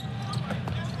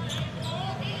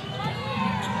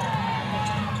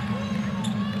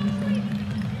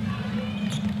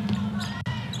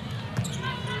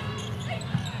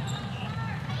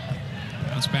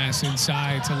 Pass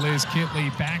inside to Liz Kitley,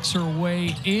 backs her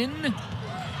way in.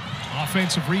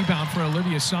 Offensive rebound for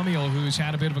Olivia Summiel, who's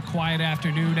had a bit of a quiet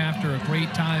afternoon after a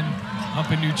great time up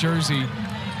in New Jersey.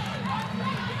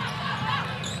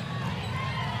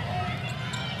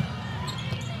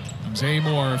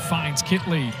 Amoore finds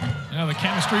Kitley. The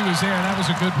chemistry was there. That was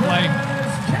a good play.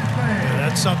 Yeah,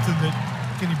 that's something that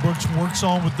Kenny Brooks works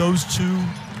on with those two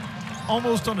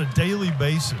almost on a daily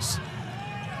basis.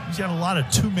 He's got a lot of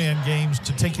two-man games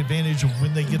to take advantage of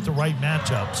when they get the right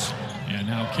matchups. Yeah,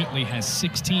 now Kitley has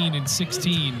 16 and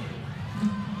 16.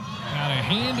 Got a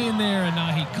hand in there, and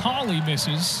Nahi Cauley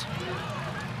misses.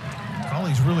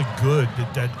 Cauley's really good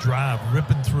at that drive,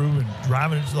 ripping through and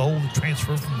driving into the hole to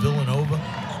transfer from Villanova.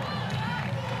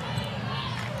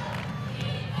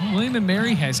 William &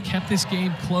 Mary has kept this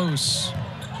game close.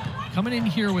 Coming in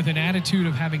here with an attitude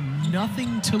of having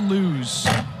nothing to lose.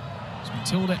 It's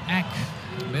Matilda Eck.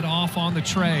 Bit off on the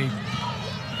tray.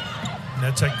 And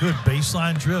that's that good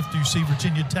baseline drift you see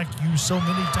Virginia Tech use so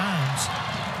many times.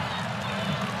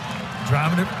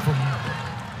 Driving it from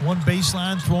one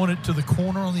baseline, throwing it to the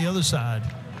corner on the other side.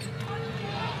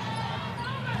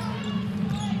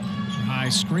 High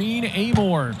screen,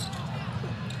 Amoore.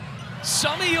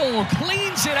 Summiel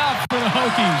cleans it up for the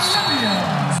Hokies.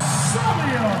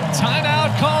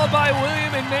 Timeout called by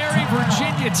William & Mary.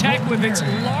 Virginia Tech with its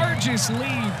largest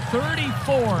lead,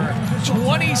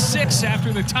 34-26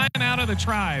 after the timeout of the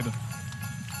Tribe.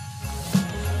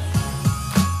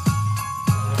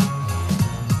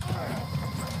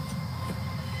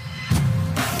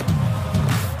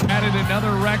 Added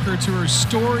another record to her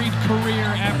storied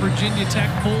career at Virginia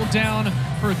Tech, pulled down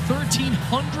her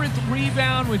 1,300th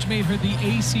rebound, which made her the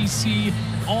ACC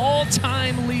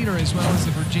all-time leader, as well as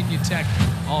the Virginia Tech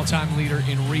all-time leader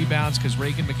in rebounds, because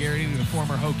Reagan McGarity, the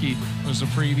former Hokie, was the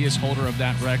previous holder of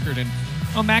that record. And,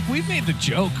 Mac, we've made the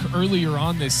joke earlier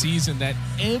on this season that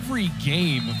every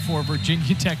game for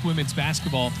Virginia Tech women's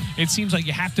basketball, it seems like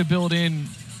you have to build in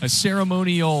a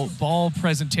ceremonial ball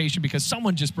presentation because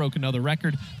someone just broke another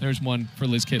record. There's one for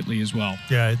Liz Kitley as well.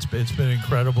 Yeah, it's been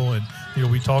incredible. And,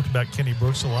 we talked about Kenny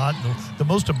Brooks a lot. The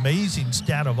most amazing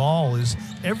stat of all is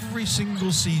every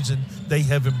single season they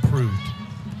have improved.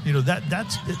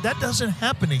 That doesn't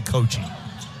happen in coaching.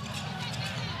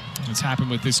 It's happened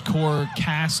with this core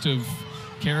cast of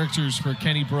characters for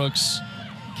Kenny Brooks.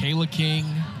 Kayla King,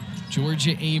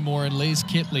 Georgia Amoore, and Liz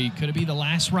Kitley. Could it be the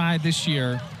last ride this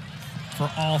year for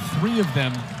all three of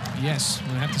them? Yes,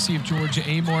 we'll have to see if Georgia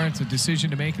Amoore, it's a decision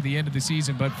to make at the end of the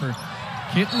season, but for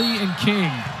Kitley and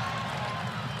King,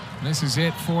 this is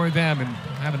it for them, and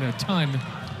having a ton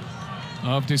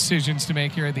of decisions to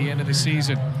make here at the end of the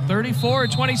season.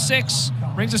 34-26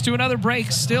 brings us to another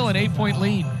break, still an 8-point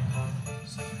lead.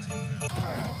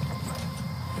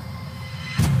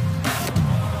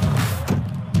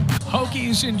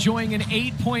 Hokies enjoying an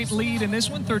 8-point lead in this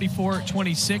one,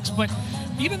 34-26. But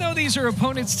even though these are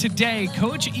opponents today,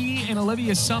 Coach E and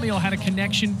Olivia Summiel had a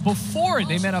connection before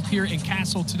they met up here in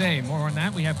Castle today. More on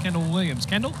that, we have Kendall Williams.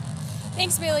 Kendall?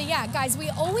 Thanks, Bailey. Yeah, guys, we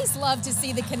always love to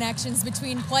see the connections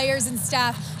between players and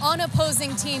staff on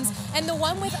opposing teams. And the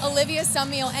one with Olivia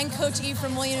Summiel and Coach E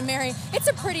from William & Mary, it's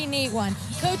a pretty neat one.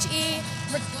 Coach E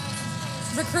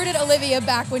recruited Olivia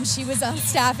back when she was on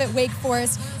staff at Wake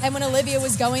Forest and when Olivia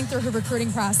was going through her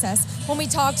recruiting process. When we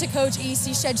talked to Coach E,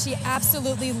 she said she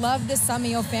absolutely loved the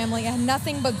Summiel family and had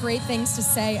nothing but great things to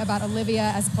say about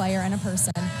Olivia as a player and a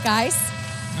person. Guys?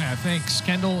 Yeah, thanks,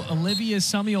 Kendall. Olivia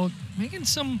Summiel making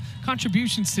some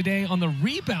contributions today on the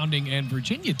rebounding end.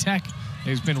 Virginia Tech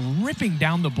has been ripping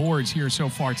down the boards here so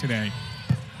far today.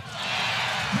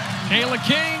 Kayla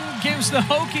King gives the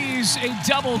Hokies a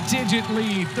double-digit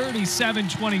lead,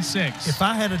 37-26. If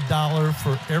I had $1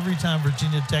 for every time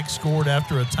Virginia Tech scored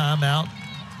after a timeout,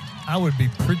 I would be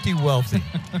pretty wealthy.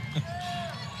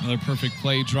 Another perfect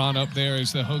play drawn up there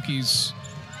as the Hokies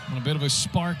On a bit of a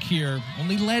spark here.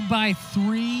 Only led by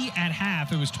 3 at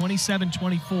half. It was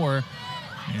 27-24.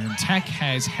 And Tech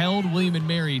has held William &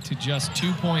 Mary to just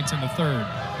 2 points in the third.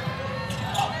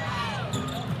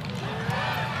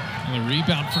 And the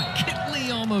rebound for Kitley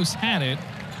almost had it.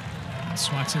 And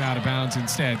swats it out of bounds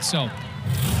instead. So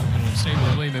it'll stay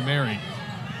with William & Mary.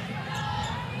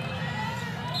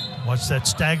 Watch that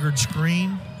staggered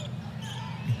screen.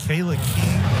 Kayla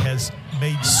King has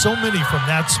made so many from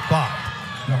that spot.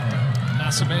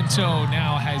 Nascimento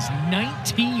now has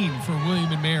 19 for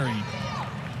William & Mary.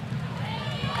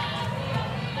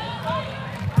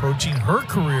 Approaching her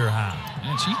career high.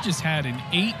 And she just had an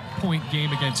 8-point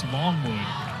game against Longwood.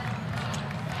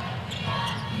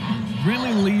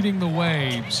 Really leading the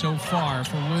way so far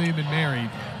for William & Mary.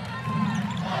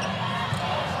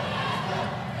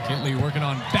 Kitley working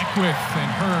on Beckwith,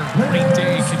 and her great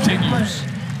day continues.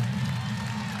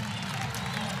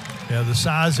 Yeah, the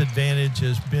size advantage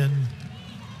has been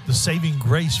the saving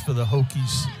grace for the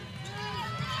Hokies.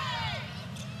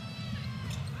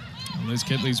 Liz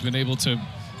Kitley's been able to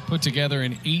put together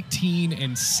an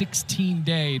 18-16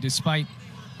 day despite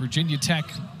Virginia Tech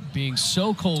being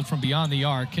so cold from beyond the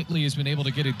arc. Kitley has been able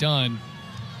to get it done.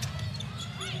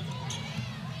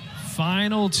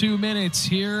 Final 2 minutes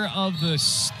here of the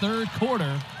third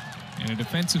quarter, and a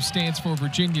defensive stance for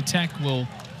Virginia Tech will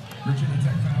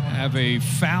have a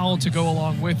foul to go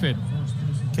along with it.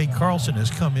 Kate Carlson has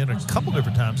come in a couple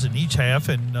different times in each half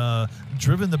and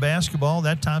driven the basketball.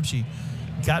 That time she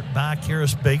got by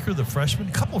Karis Baker, the freshman.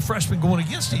 A couple of freshmen going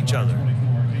against each other.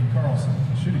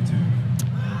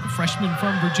 The freshman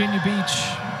from Virginia Beach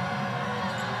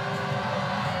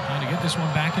trying to get this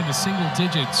one back into single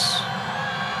digits.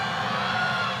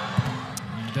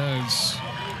 He does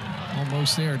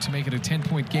almost there to make it a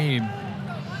 10-point game.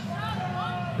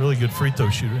 Really good free throw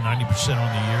shooter, 90% on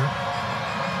the year.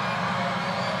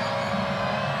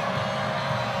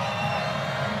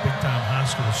 Big-time high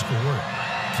school scorer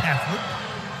at Catholic.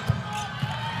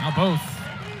 Now both.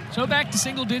 So back to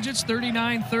single digits,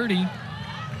 39-30.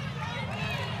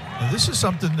 Now this is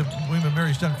something that William &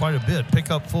 Mary's done quite a bit,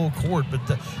 pick up full court, but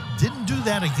didn't do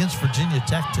that against Virginia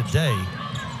Tech today.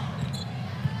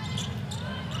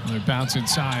 Another bounce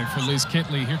inside for Liz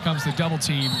Kitley. Here comes the double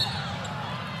team.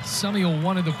 Summiel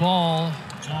wanted the ball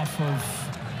off of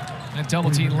that double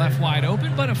team left wide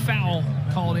open, but a foul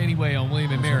called anyway on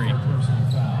William & Mary.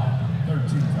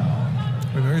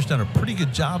 William & Mary's done a pretty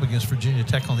good job against Virginia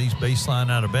Tech on these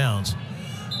baseline out of bounds.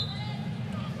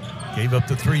 Gave up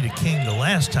the 3 to King the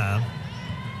last time.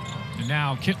 And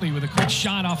now Kitley with a quick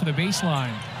shot off of the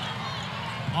baseline.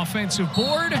 Offensive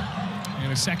board,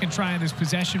 and a second try in this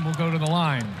possession will go to the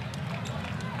line.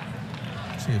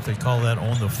 See if they call that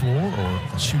on the floor or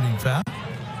a shooting foul.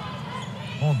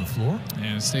 On the floor.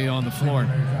 And stay on the floor.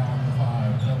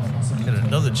 Get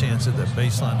another chance at that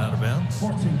baseline out of bounds.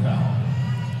 14 foul.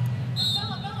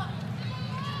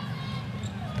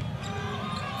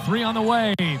 3 on the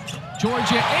way.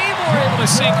 Georgia Amoore able to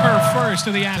sink her first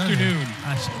of the afternoon.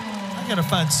 I got to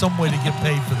find some way to get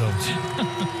paid for those.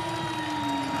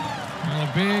 Well,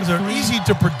 a big They're easy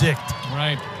to predict.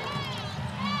 Right.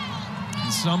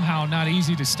 And somehow not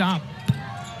easy to stop.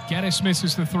 Geddes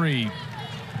misses the 3.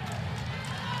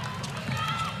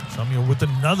 Summiel with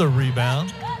another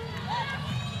rebound.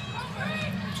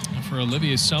 And for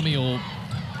Olivia Summiel,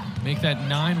 make that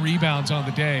 9 rebounds on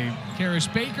the day. Karis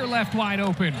Baker left wide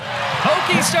open.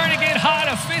 Hokies starting to get hot.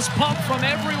 A fist pump from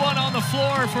everyone on the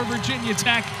floor for Virginia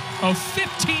Tech. A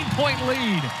 15-point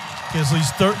lead.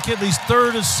 Kitley's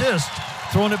third assist,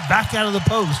 throwing it back out of the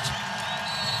post.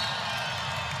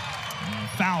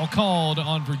 Foul called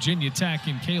on Virginia Tech,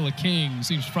 and Kayla King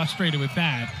seems frustrated with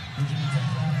that.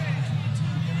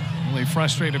 Only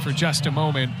frustrated for just a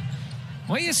moment.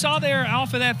 What you saw there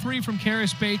off of that 3 from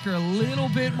Karis Baker, a little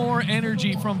bit more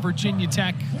energy from Virginia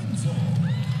Tech.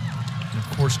 And of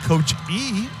course, Coach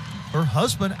E, her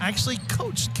husband, actually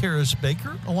coached Karis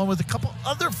Baker, along with a couple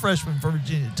other freshmen for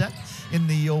Virginia Tech in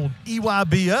the old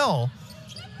EYBL,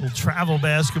 little travel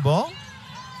basketball.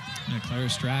 And Claire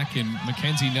Strack and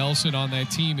Mackenzie Nelson on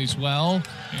that team as well.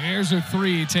 There's a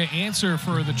 3 to answer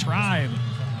for the Tribe.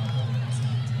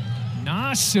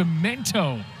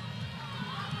 Nascimento.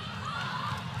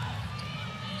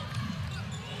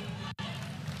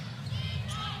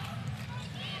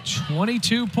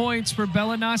 $22 points for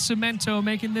Bella Nascimento,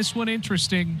 making this one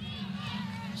interesting.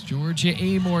 As Georgia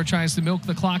Amoore tries to milk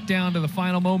the clock down to the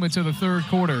final moments of the third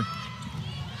quarter.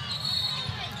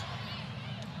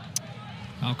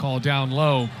 I'll call down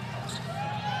low.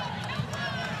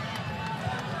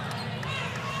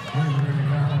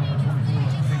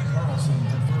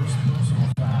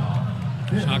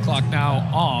 Shot clock now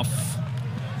off.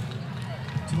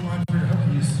 To the line for your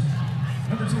Hokies,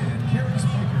 number 10, Karis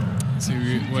Baker. Let's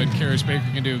see what Karis Baker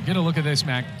can do. Get a look at this,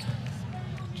 Mac.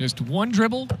 Just one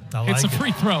dribble, hits a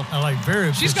free throw. I like very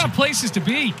efficient. She's got places to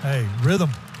be. Hey, rhythm.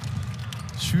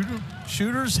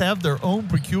 Shooters have their own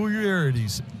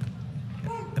peculiarities,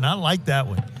 and I like that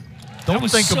one. Don't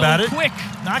think about it. Quick.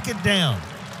 Knock it down.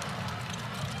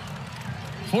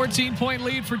 14-point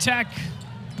lead for Tech.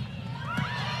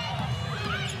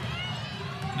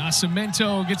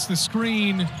 Nascimento gets the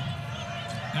screen.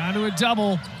 Down to a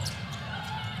double.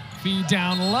 Feed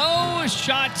down low.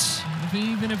 Shot,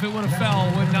 even if it would have fell,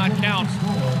 would not count.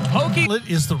 Hokie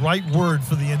is the right word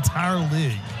for the entire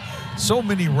league. So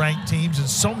many ranked teams and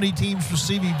so many teams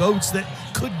receiving votes that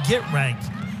could get ranked.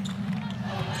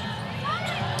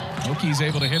 Hokies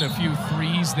able to hit a few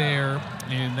threes there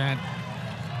in that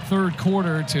third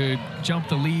quarter to jump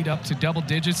the lead up to double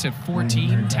digits at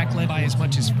 14. Tech led by as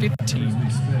much as 15.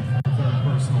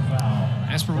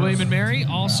 As for William & Mary,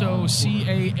 also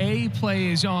CAA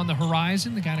play is on the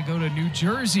horizon. They got to go to New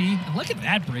Jersey. And look at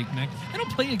that break, Mac. They don't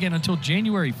play again until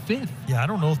January 5th. Yeah, I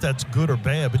don't know if that's good or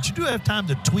bad, but you do have time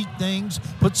to tweak things,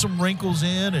 put some wrinkles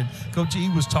in, and Coach E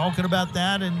was talking about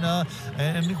that. And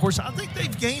of course, I think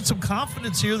they've gained some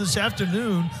confidence here this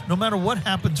afternoon, no matter what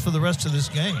happens for the rest of this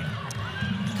game.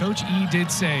 Coach E did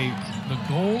say, the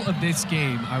goal of this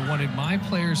game, I wanted my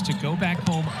players to go back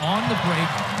home on the break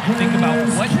and think about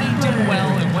what they did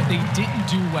well and what they didn't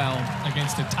do well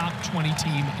against a top 20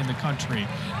 team in the country.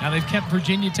 Now, they've kept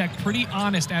Virginia Tech pretty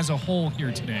honest as a whole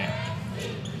here today.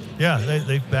 Yeah,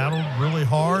 they've battled really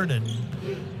hard, and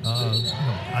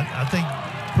I think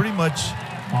pretty much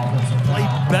played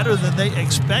better than they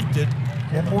expected,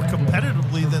 or more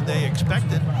competitively than they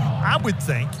expected, I would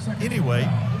think, anyway,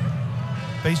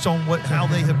 based on how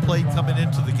they have played coming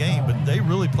into the game. But they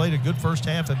really played a good first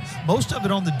half, and most of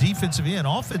it on the defensive end.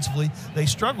 Offensively, they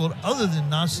struggled, other than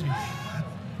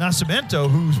Nascimento,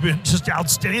 who's been just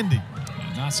outstanding.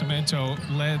 Nascimento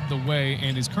led the way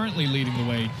and is currently leading the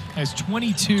way, has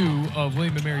 22 of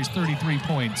William & Mary's 33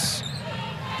 points.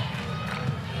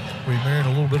 William & Mary in a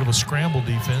little bit of a scramble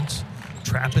defense,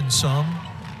 trapping some,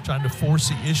 trying to force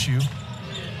the issue.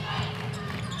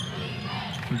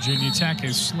 Virginia Tech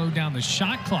has slowed down the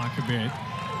shot clock a bit.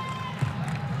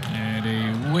 And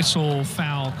a whistle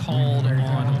foul called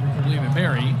on William &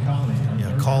 Mary.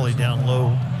 Yeah, Kitley down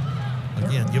low.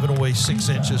 Again, giving away 6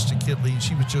 inches to Kitley.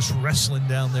 She was just wrestling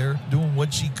down there, doing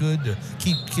what she could to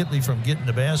keep Kitley from getting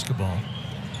the basketball.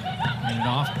 And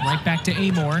off right back to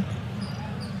Amoore.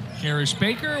 Karis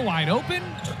Baker wide open.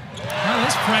 Oh,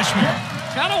 this freshman.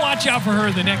 Got to watch out for her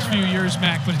the next few years,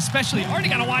 Mac, but especially already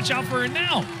got to watch out for her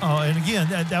now. Oh, and again,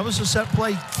 that was a set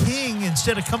play. King,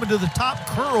 instead of coming to the top,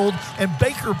 curled, and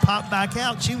Baker popped back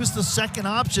out. She was the second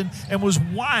option and was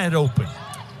wide open.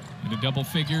 Into double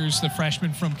figures, the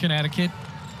freshman from Connecticut.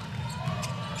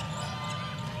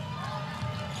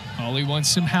 Holly wants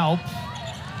some help.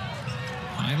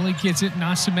 Finally gets it,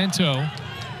 Nascimento.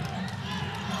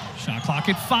 Shot clock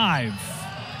at 5.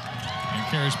 And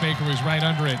Karis Baker was right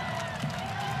under it.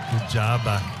 Good job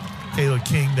by Kayla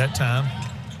King that time.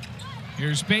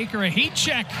 Here's Baker, a heat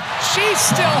check. She's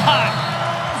still hot.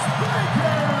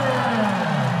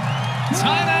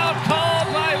 Timeout called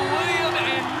by William &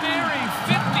 Mary.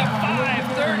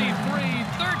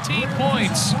 55-33, 13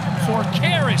 points for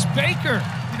Karis Baker.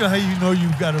 You know how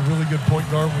you've got a really good point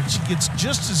guard when she gets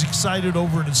just as excited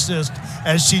over an assist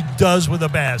as she does with a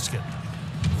basket.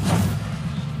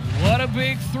 What a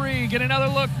big 3. Get another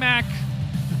look, Mac.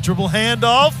 Dribble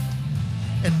handoff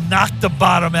and knock the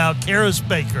bottom out. Karis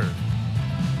Baker.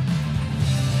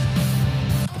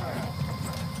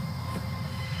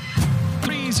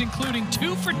 Threes, including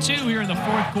 2 for 2 here in the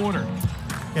fourth quarter.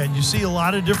 And you see a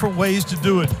lot of different ways to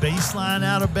do it. Baseline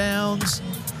out of bounds,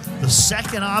 the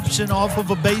second option off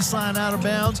of a baseline out of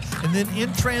bounds, and then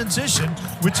in transition,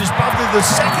 which is probably the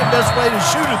second best way to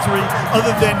shoot a 3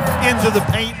 other than into the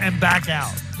paint and back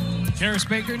out. Karis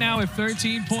Baker now with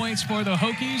 13 points for the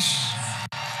Hokies.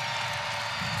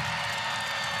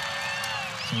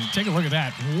 So take a look at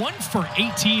that. 1 for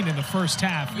 18 in the first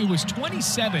half. It was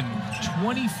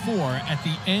 27-24 at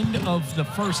the end of the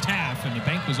first half, and the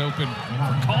bank was open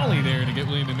for Kitley there to get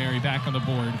William & Mary back on the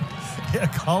board. Yeah,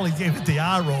 Kitley gave it the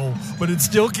eye roll, but it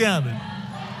still counted.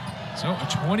 So a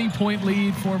 20-point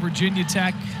lead for Virginia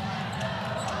Tech.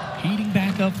 Heating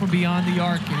back up from beyond the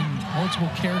arc, getting multiple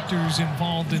characters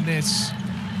involved in this.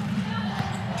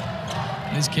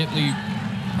 Liz Kitley,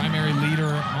 primary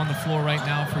leader on the floor right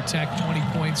now for Tech. 20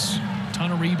 points,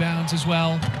 ton of rebounds as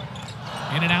well.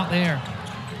 In and out there.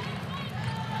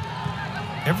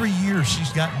 every year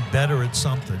she's gotten better at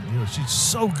something. You know, she's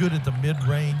so good at the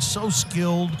mid-range, so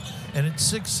skilled, and at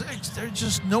 6'6", there's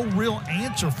just no real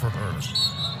answer for her.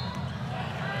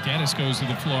 Geddes goes to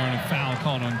the floor and a foul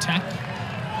called on Tech.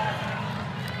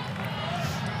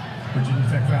 Virginia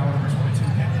Tech foul number 22.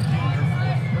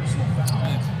 Personal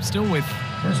foul. Still with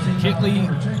Kitley.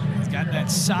 He's got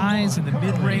that size and the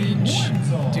mid-range.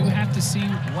 Do have to see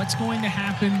what's going to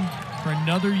happen for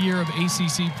another year of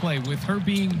ACC play. With her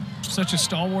being such a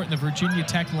stalwart in the Virginia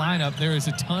Tech lineup, there is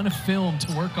a ton of film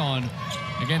to work on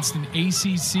against an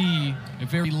ACC, a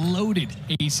very loaded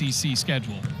ACC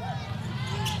schedule.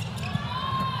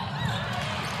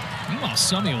 Meanwhile,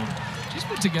 Summiel, she's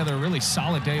put together a really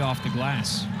solid day off the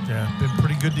glass. Yeah, been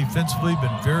pretty good defensively,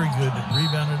 been very good at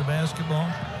rebounding the basketball.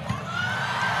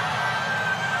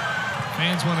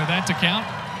 Fans wanted that to count.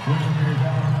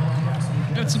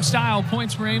 Got some style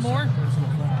points for Amoore.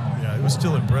 Yeah, it was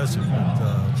still impressive, but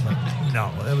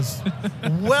no, it was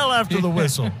well after the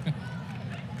whistle.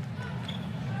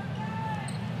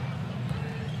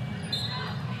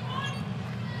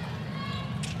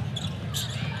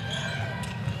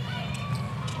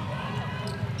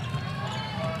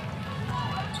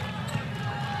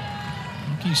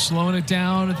 Hokies slowing it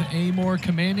down with Amoore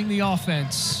commanding the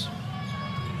offense.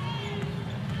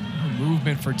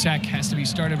 Movement for Tech has to be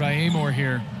started by Amoore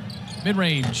here.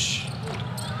 Mid-range.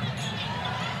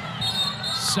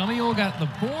 Summiel got the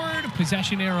board.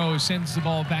 Possession arrow sends the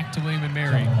ball back to William &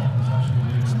 Mary.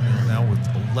 Now with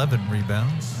 11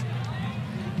 rebounds.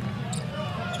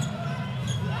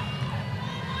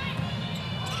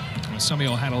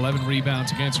 Summiel had 11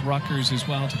 rebounds against Rutgers as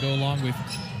well to go along with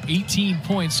 18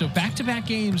 points. So back-to-back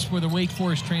games for the Wake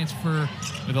Forest transfer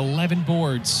with 11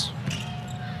 boards.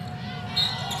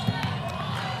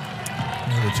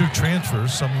 The two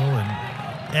transfers, Summiel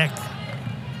and Eck,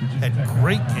 had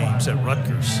great games at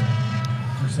Rutgers.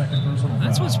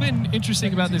 That's what's been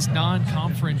interesting about this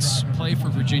non-conference play for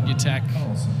Virginia Tech.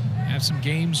 Have some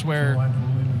games where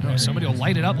somebody will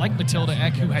light it up, like Matilda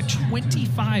Eck, who had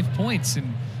 25 points.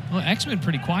 And well, Eck's been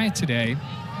pretty quiet today.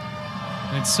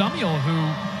 And Summiel, who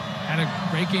had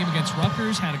a great game against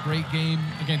Rutgers, had a great game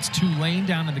against Tulane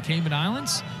down in the Cayman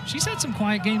Islands. She's had some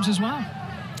quiet games as well.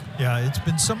 Yeah, it's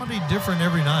been somebody different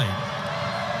every night.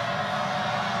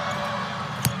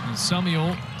 And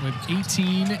Summiel with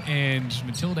 18 and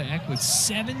Matilda Eck with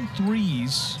 7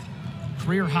 threes.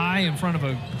 Career high in front of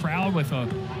a crowd with a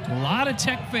lot of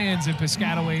Tech fans in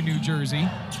Piscataway, New Jersey.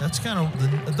 That's kind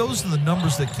of those are the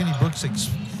numbers that Kenny Brooks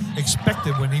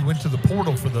expected when he went to the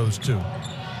portal for those two.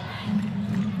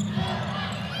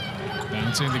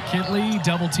 Bouncing to Kitley,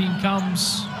 double team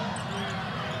comes.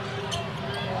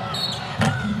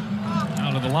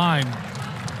 Out of the line.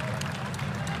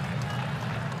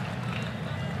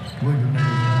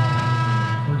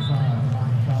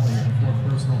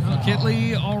 Well,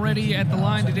 Kitley already at the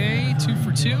line today, 2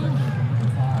 for 2.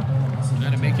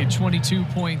 Trying to make it 22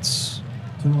 points.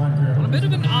 Well, a bit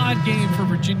of an odd game for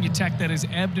Virginia Tech that has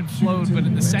ebbed and flowed, but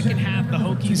in the second half, the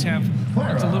Hokies have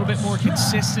looked a little bit more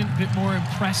consistent, a bit more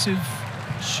impressive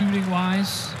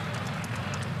shooting-wise.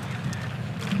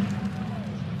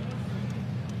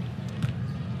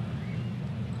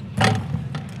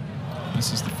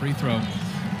 This is the free throw.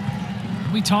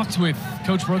 We talked with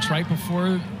Coach Brooks right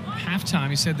before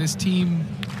halftime. He said this team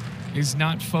is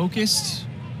not focused.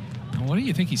 And what do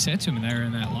you think he said to him there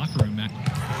in that locker room, Matt?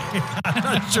 I'm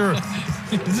not sure.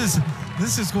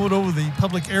 This is going over the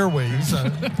public airwaves.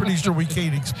 I'm pretty sure we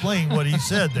can't explain what he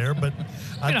said there, but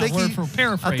I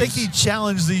think he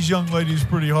challenged these young ladies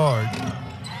pretty hard. Here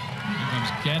comes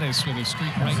Geddes with a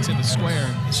streak right to the square.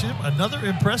 Another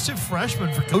impressive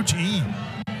freshman for Coach E.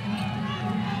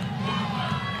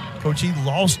 Coach E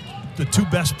lost the 2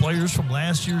 best players from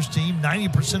last year's team,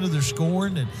 90% of their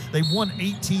scoring, and they won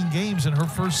 18 games in her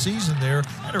first season there.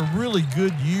 Had a really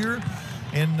good year,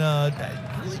 and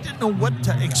really didn't know what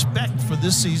to expect for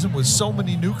this season with so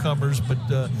many newcomers. But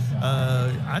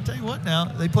I tell you what, now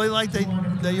they play like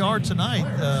they are tonight.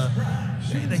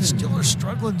 They still are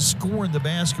struggling scoring the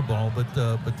basketball, but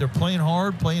they're playing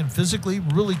hard, playing physically,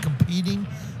 really competing.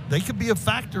 They could be a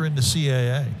factor in the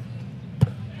CAA.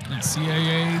 That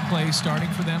CAA play starting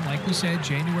for them, like we said,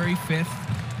 January 5th.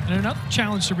 And another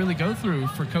challenge to really go through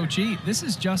for Coach E. This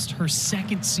is just her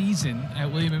 2nd season at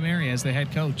William & Mary as the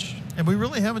head coach. And we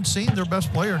really haven't seen their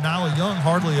best player, Nyla Young,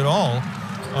 hardly at all.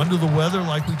 Under the weather,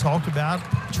 like we talked about.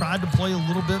 Tried to play a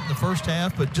little bit in the first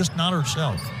half, but just not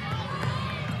herself.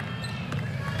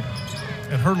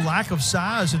 And her lack of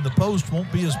size in the post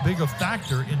won't be as big a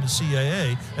factor in the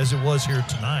CAA as it was here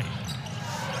tonight.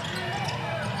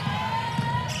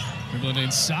 Dribbling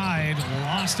inside,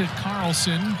 lost it,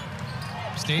 Carlson.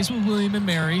 Stays with William and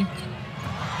Mary.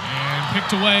 And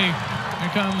picked away. Here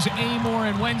comes Amoore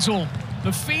and Wenzel.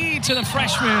 The feed to the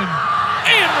freshman.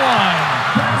 And one.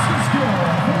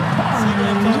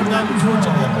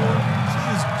 She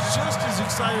is just as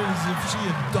excited as if she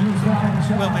had dunked.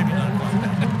 Well, maybe not.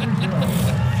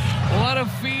 What a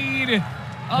feed.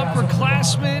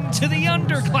 Upperclassman to the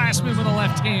underclassman with a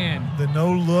left hand. The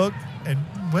no look, and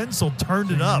Wenzel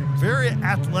turned it up. Very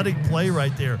athletic play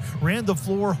right there. Ran the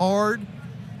floor hard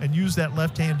and used that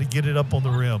left hand to get it up on the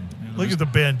rim. Look at the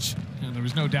bench. There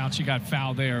was no doubt she got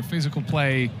fouled there. Physical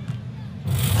play.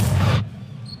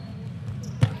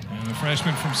 And the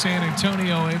freshman from San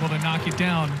Antonio able to knock it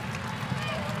down.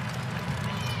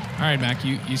 All right, Mac,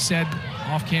 you said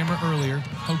off camera earlier,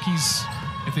 Hokies,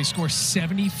 if they score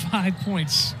 75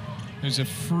 points, there's a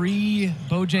free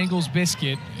Bojangles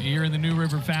biscuit here in the New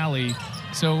River Valley.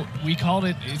 So we called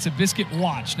it, it's a biscuit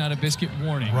watch, not a biscuit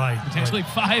warning. Right. Potentially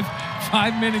right.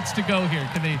 5 minutes to go here.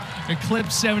 Can they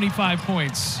eclipse 75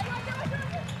 points?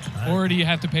 Or do you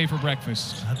have to pay for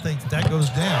breakfast? I think that goes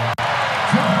down.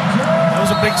 That was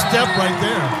a big step right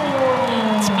there.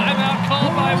 Timeout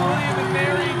called by William and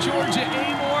Mary. Georgia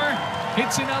Amoore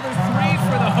hits another three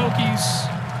for the Hokies.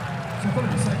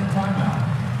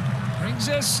 Brings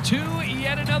us to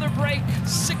yet another break,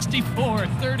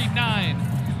 64-39.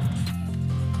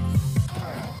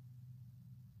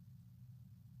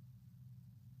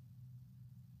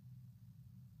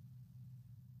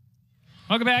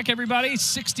 Welcome back, everybody.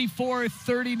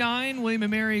 64-39. William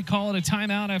and Mary call it a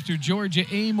timeout after Georgia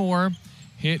Amoore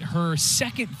hit her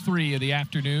second three of the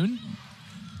afternoon.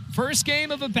 First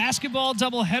game of a basketball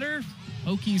doubleheader.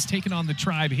 Hokies taking on the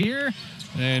Tribe here.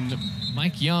 And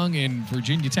Mike Young and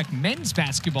Virginia Tech men's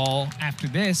basketball after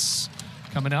this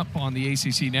coming up on the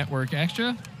ACC Network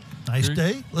Extra. Nice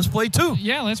day. Let's play two.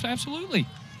 Yeah, let's absolutely.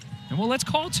 And well, let's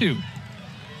call two.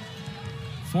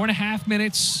 4.5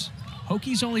 minutes.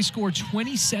 Hokies only scored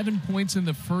 27 points in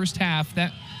the first half.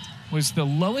 That was the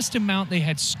lowest amount they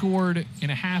had scored in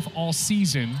a half all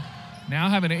season. Now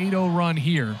have an 8-0 run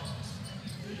here.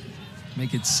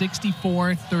 Make it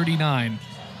 64-39.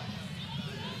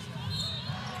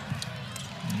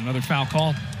 Another foul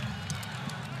call.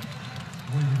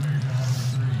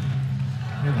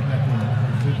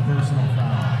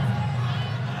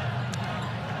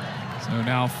 So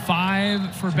now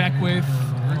 5 for Beckwith.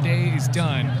 Her day is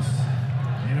done.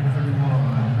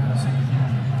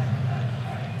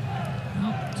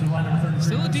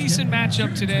 Still a decent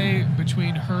matchup today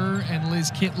between her and Liz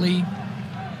Kitley.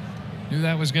 Knew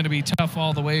that was going to be tough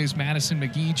all the way as Madison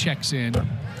McGee checks in.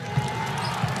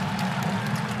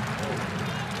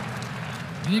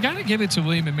 You got to give it to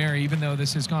William and Mary, even though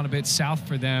this has gone a bit south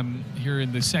for them here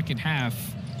in the second half.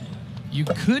 You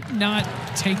could not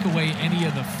take away any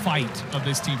of the fight of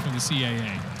this team from the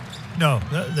CAA. No,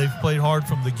 they've played hard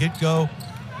from the get-go,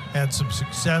 had some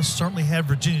success, certainly had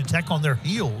Virginia Tech on their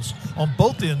heels on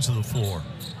both ends of the floor.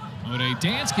 O'Day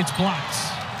dance gets blocked.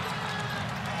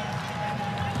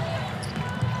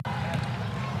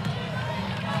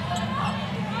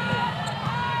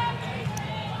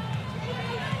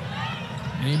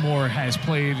 Amoore has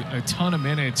played a ton of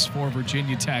minutes for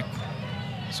Virginia Tech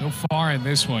so far in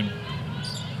this one.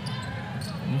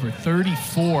 Over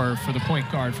 34 for the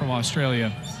point guard from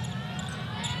Australia.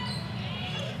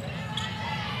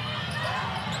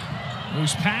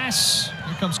 Loose pass.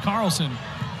 Here comes Carlson.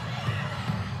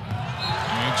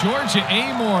 And Georgia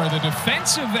Amoore, the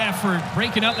defensive effort,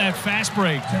 breaking up that fast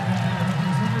break.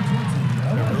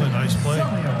 Really nice play.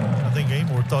 I think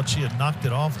Amoore thought she had knocked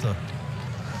it off the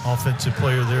offensive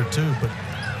player there too, but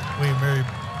William Mary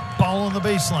ball on the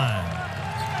baseline.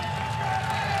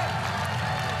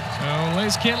 So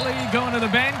Liz Kitley going to the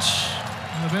bench.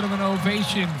 And a bit of an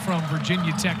ovation from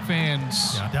Virginia Tech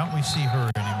fans. Yeah, I doubt we see her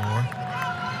anymore.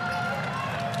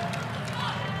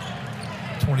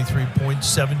 23 points,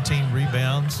 17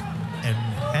 rebounds, and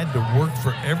had to work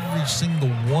for every single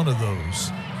one of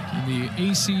those. The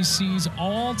ACC's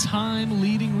all-time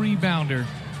leading rebounder.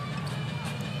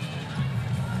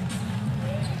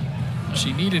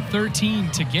 She needed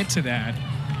 13 to get to that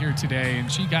here today,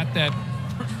 and she got that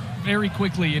very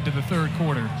quickly into the third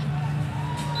quarter.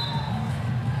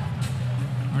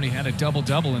 Already had a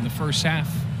double-double in the first half.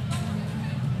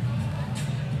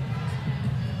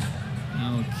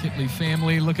 Now Kitley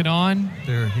family looking on.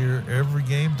 They're here every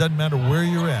game. Doesn't matter where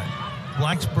you're at.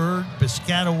 Blacksburg,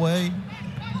 Piscataway,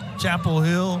 Chapel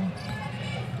Hill.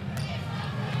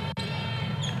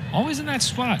 Always in that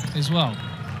spot as well.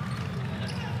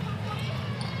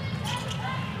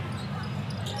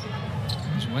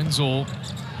 There's Wenzel.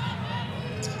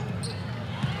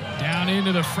 Down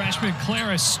into the freshman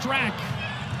Clara Strack.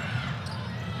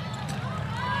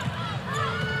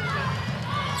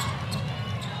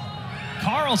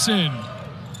 Carlson.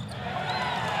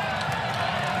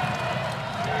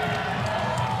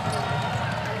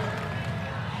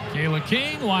 Kayla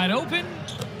King wide open.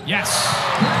 Yes.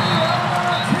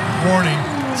 Warning.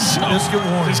 Biscuit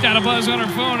warning. Just got a buzz on her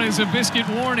phone. It's a biscuit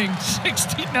warning.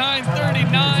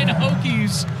 69-39.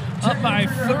 Hokies up by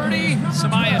 30.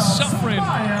 Samaya Suffren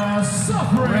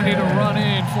ready to run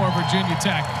in for Virginia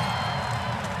Tech.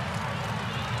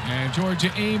 And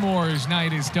Georgia Amoore's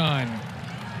night is done.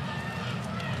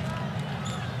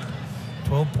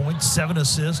 12 points, 7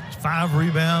 assists, 5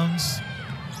 rebounds.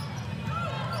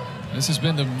 This has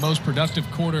been the most productive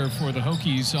quarter for the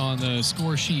Hokies on the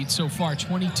score sheet so far,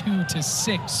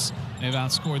 22-6. They've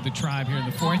outscored the Tribe here in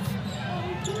the fourth.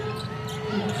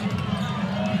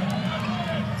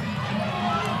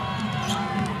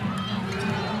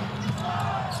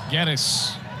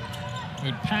 Geddes.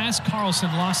 Good pass.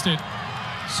 Carlson lost it.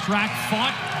 Strack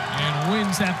fought and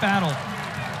wins that battle.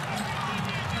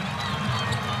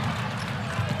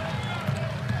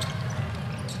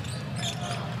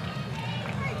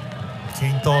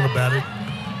 King thought about it.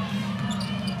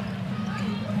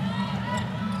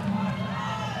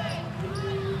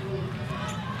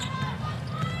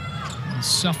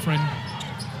 Suffren,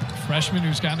 freshman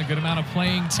who's gotten a good amount of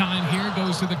playing time here,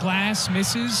 goes to the glass,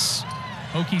 misses.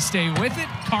 Hokies stay with it.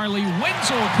 Carly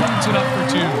Wenzel cleans it up for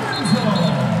 2.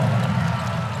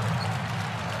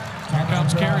 Here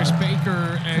comes Karis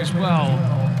Baker as well.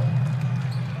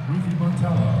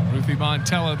 Ruthie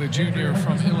Montella, the junior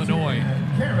from Illinois,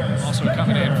 also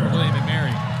coming in for William and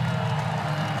Mary.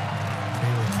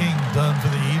 Kayla King done for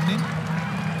the evening.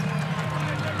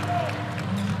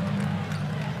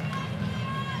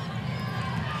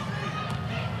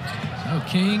 So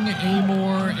King,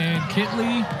 Amoore, and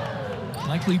Kitley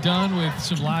likely done with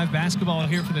some live basketball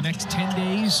here for the next 10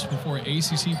 days before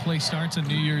ACC play starts on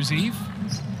New Year's Eve.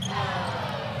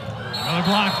 Another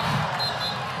block.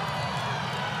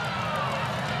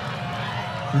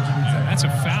 That's a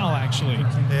foul, actually.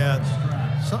 Yeah,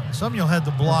 Samuel had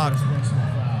the block,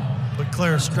 but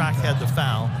Claire Strack had the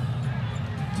foul.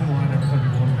 To the line, number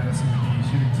 31, Madison McGee,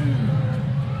 shooting 2.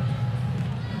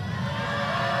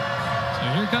 So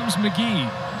here comes McGee.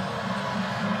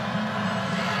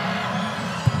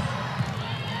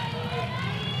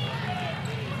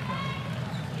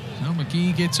 So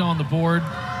McGee gets on the board.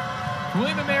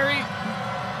 William and Mary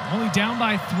only down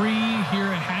by 3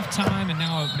 here at halftime, and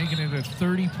now making it a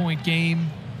 30-point game.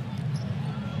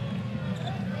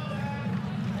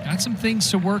 Got some things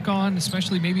to work on,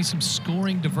 especially maybe some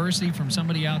scoring diversity from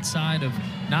somebody outside of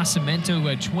Nascimento, who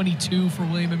had 22 for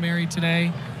William and Mary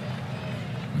today.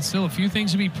 But still a few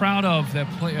things to be proud of that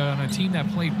play on a team that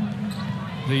played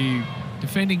the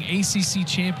defending ACC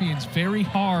champions very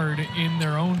hard in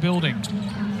their own building.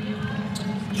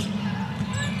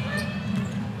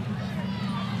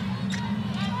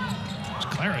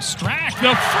 Clara Strack,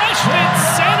 the freshman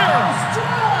center,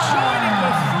 joining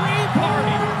the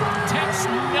 3-party. Tech's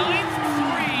 9th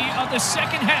 3 of the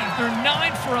second half. They're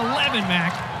 9 for 11,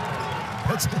 Mac.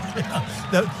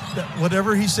 That's,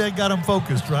 whatever he said got him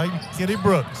focused, right? Kenny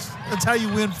Brooks. That's how you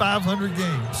win 500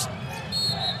 games.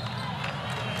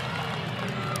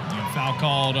 Foul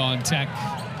called on Tech.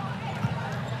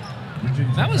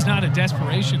 That was not a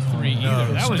desperation 3 either.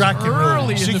 No, that was Strack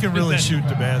early. She can really shoot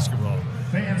the basketball.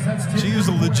 She is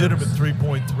a legitimate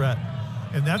 3-point threat,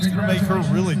 and that's going to make her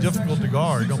really difficult to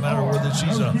guard, no matter whether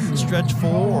she's a stretch 4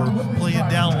 or playing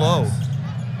down low.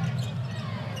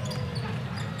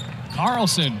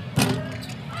 Carlson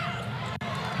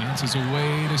dances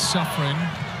away to Suffren.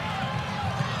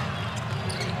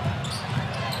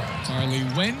 Carly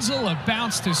Wenzel, a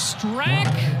bounce to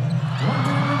Strack.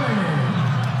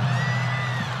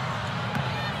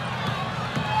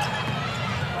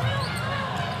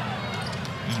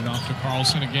 Off to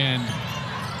Carlson again.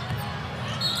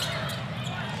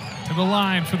 To the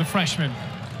line for the freshman.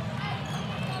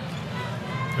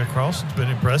 Yeah, Carlson's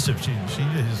been impressive. She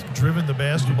has driven the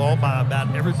basketball by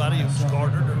about everybody who's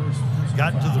guarded her.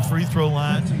 Gotten to the free throw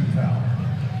line. At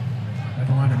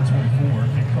the line, number 24,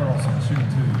 Nick Carlson, shooting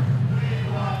 2.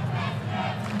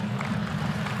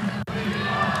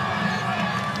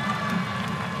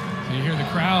 So you hear the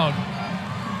crowd,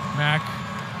 Mac.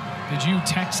 Did you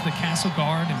text the Castle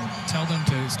Guard and tell them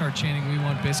to start chanting, "We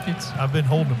want biscuits"? I've been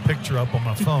holding a picture up on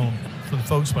my phone for the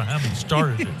folks behind me who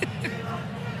started it.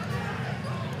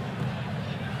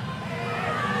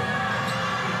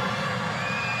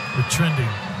 We're trending.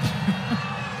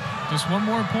 Just one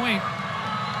more point.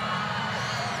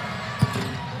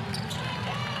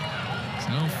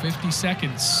 So 50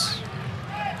 seconds. A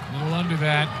little under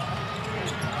that.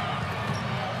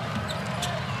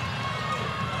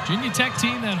 Virginia Tech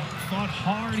team that fought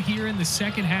hard here in the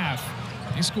second half.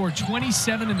 They scored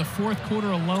 27 in the fourth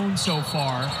quarter alone so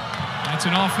far. That's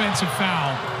an offensive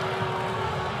foul.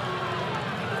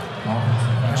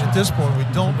 At this point, we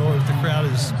don't know if the crowd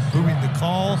is booing the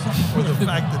call or the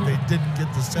fact that they didn't get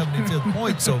the 75th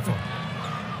point so far.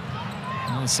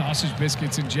 Well, the sausage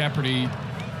biscuits in jeopardy.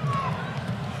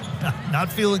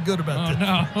 Not feeling good about this.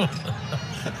 No.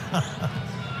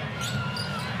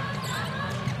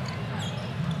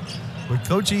 But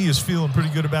Coach E is feeling pretty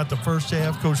good about the first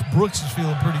half. Coach Brooks is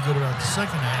feeling pretty good about the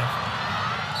second half.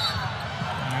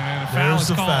 And a foul There's is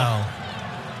the called. foul.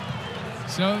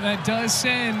 So that does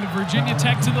send Virginia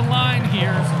Tech to the line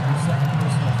here.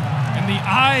 And the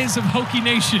eyes of Hokie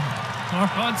Nation are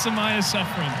on Samaya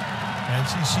Suffren. And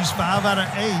she's 5 out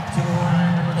of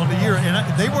 8 on the year. And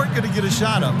they weren't going to get a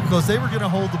shot up because they were going to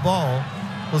hold the ball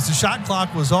because the shot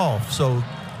clock was off. So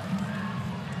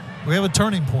we have a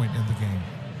turning point in the game,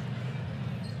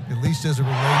 at least as it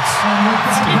relates.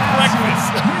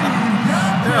 Breakfast.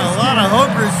 There are a lot of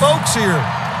hungry folks here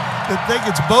that think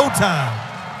it's bow time.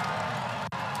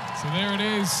 So there it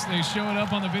is. They show it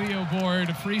up on the video board.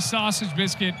 A free sausage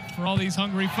biscuit for all these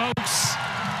hungry folks.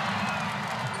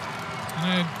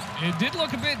 And it did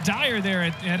look a bit dire there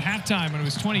at halftime when it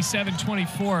was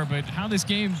 27-24, but how this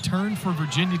game turned for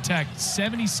Virginia Tech.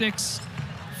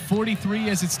 76-43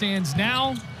 as it stands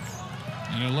now.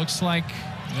 And it looks like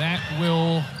that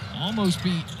will almost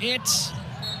be it.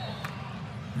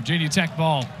 Virginia Tech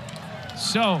ball.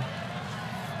 So,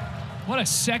 what a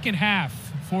second half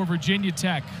for Virginia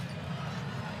Tech.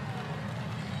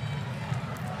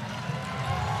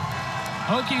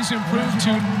 Hokies improved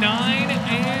to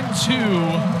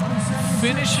 9-2,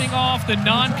 finishing off the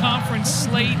non-conference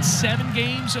slate 7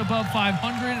 games above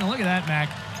 500. And look at that, Mac,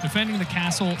 defending the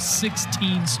castle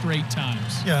 16 straight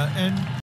times. Yeah, and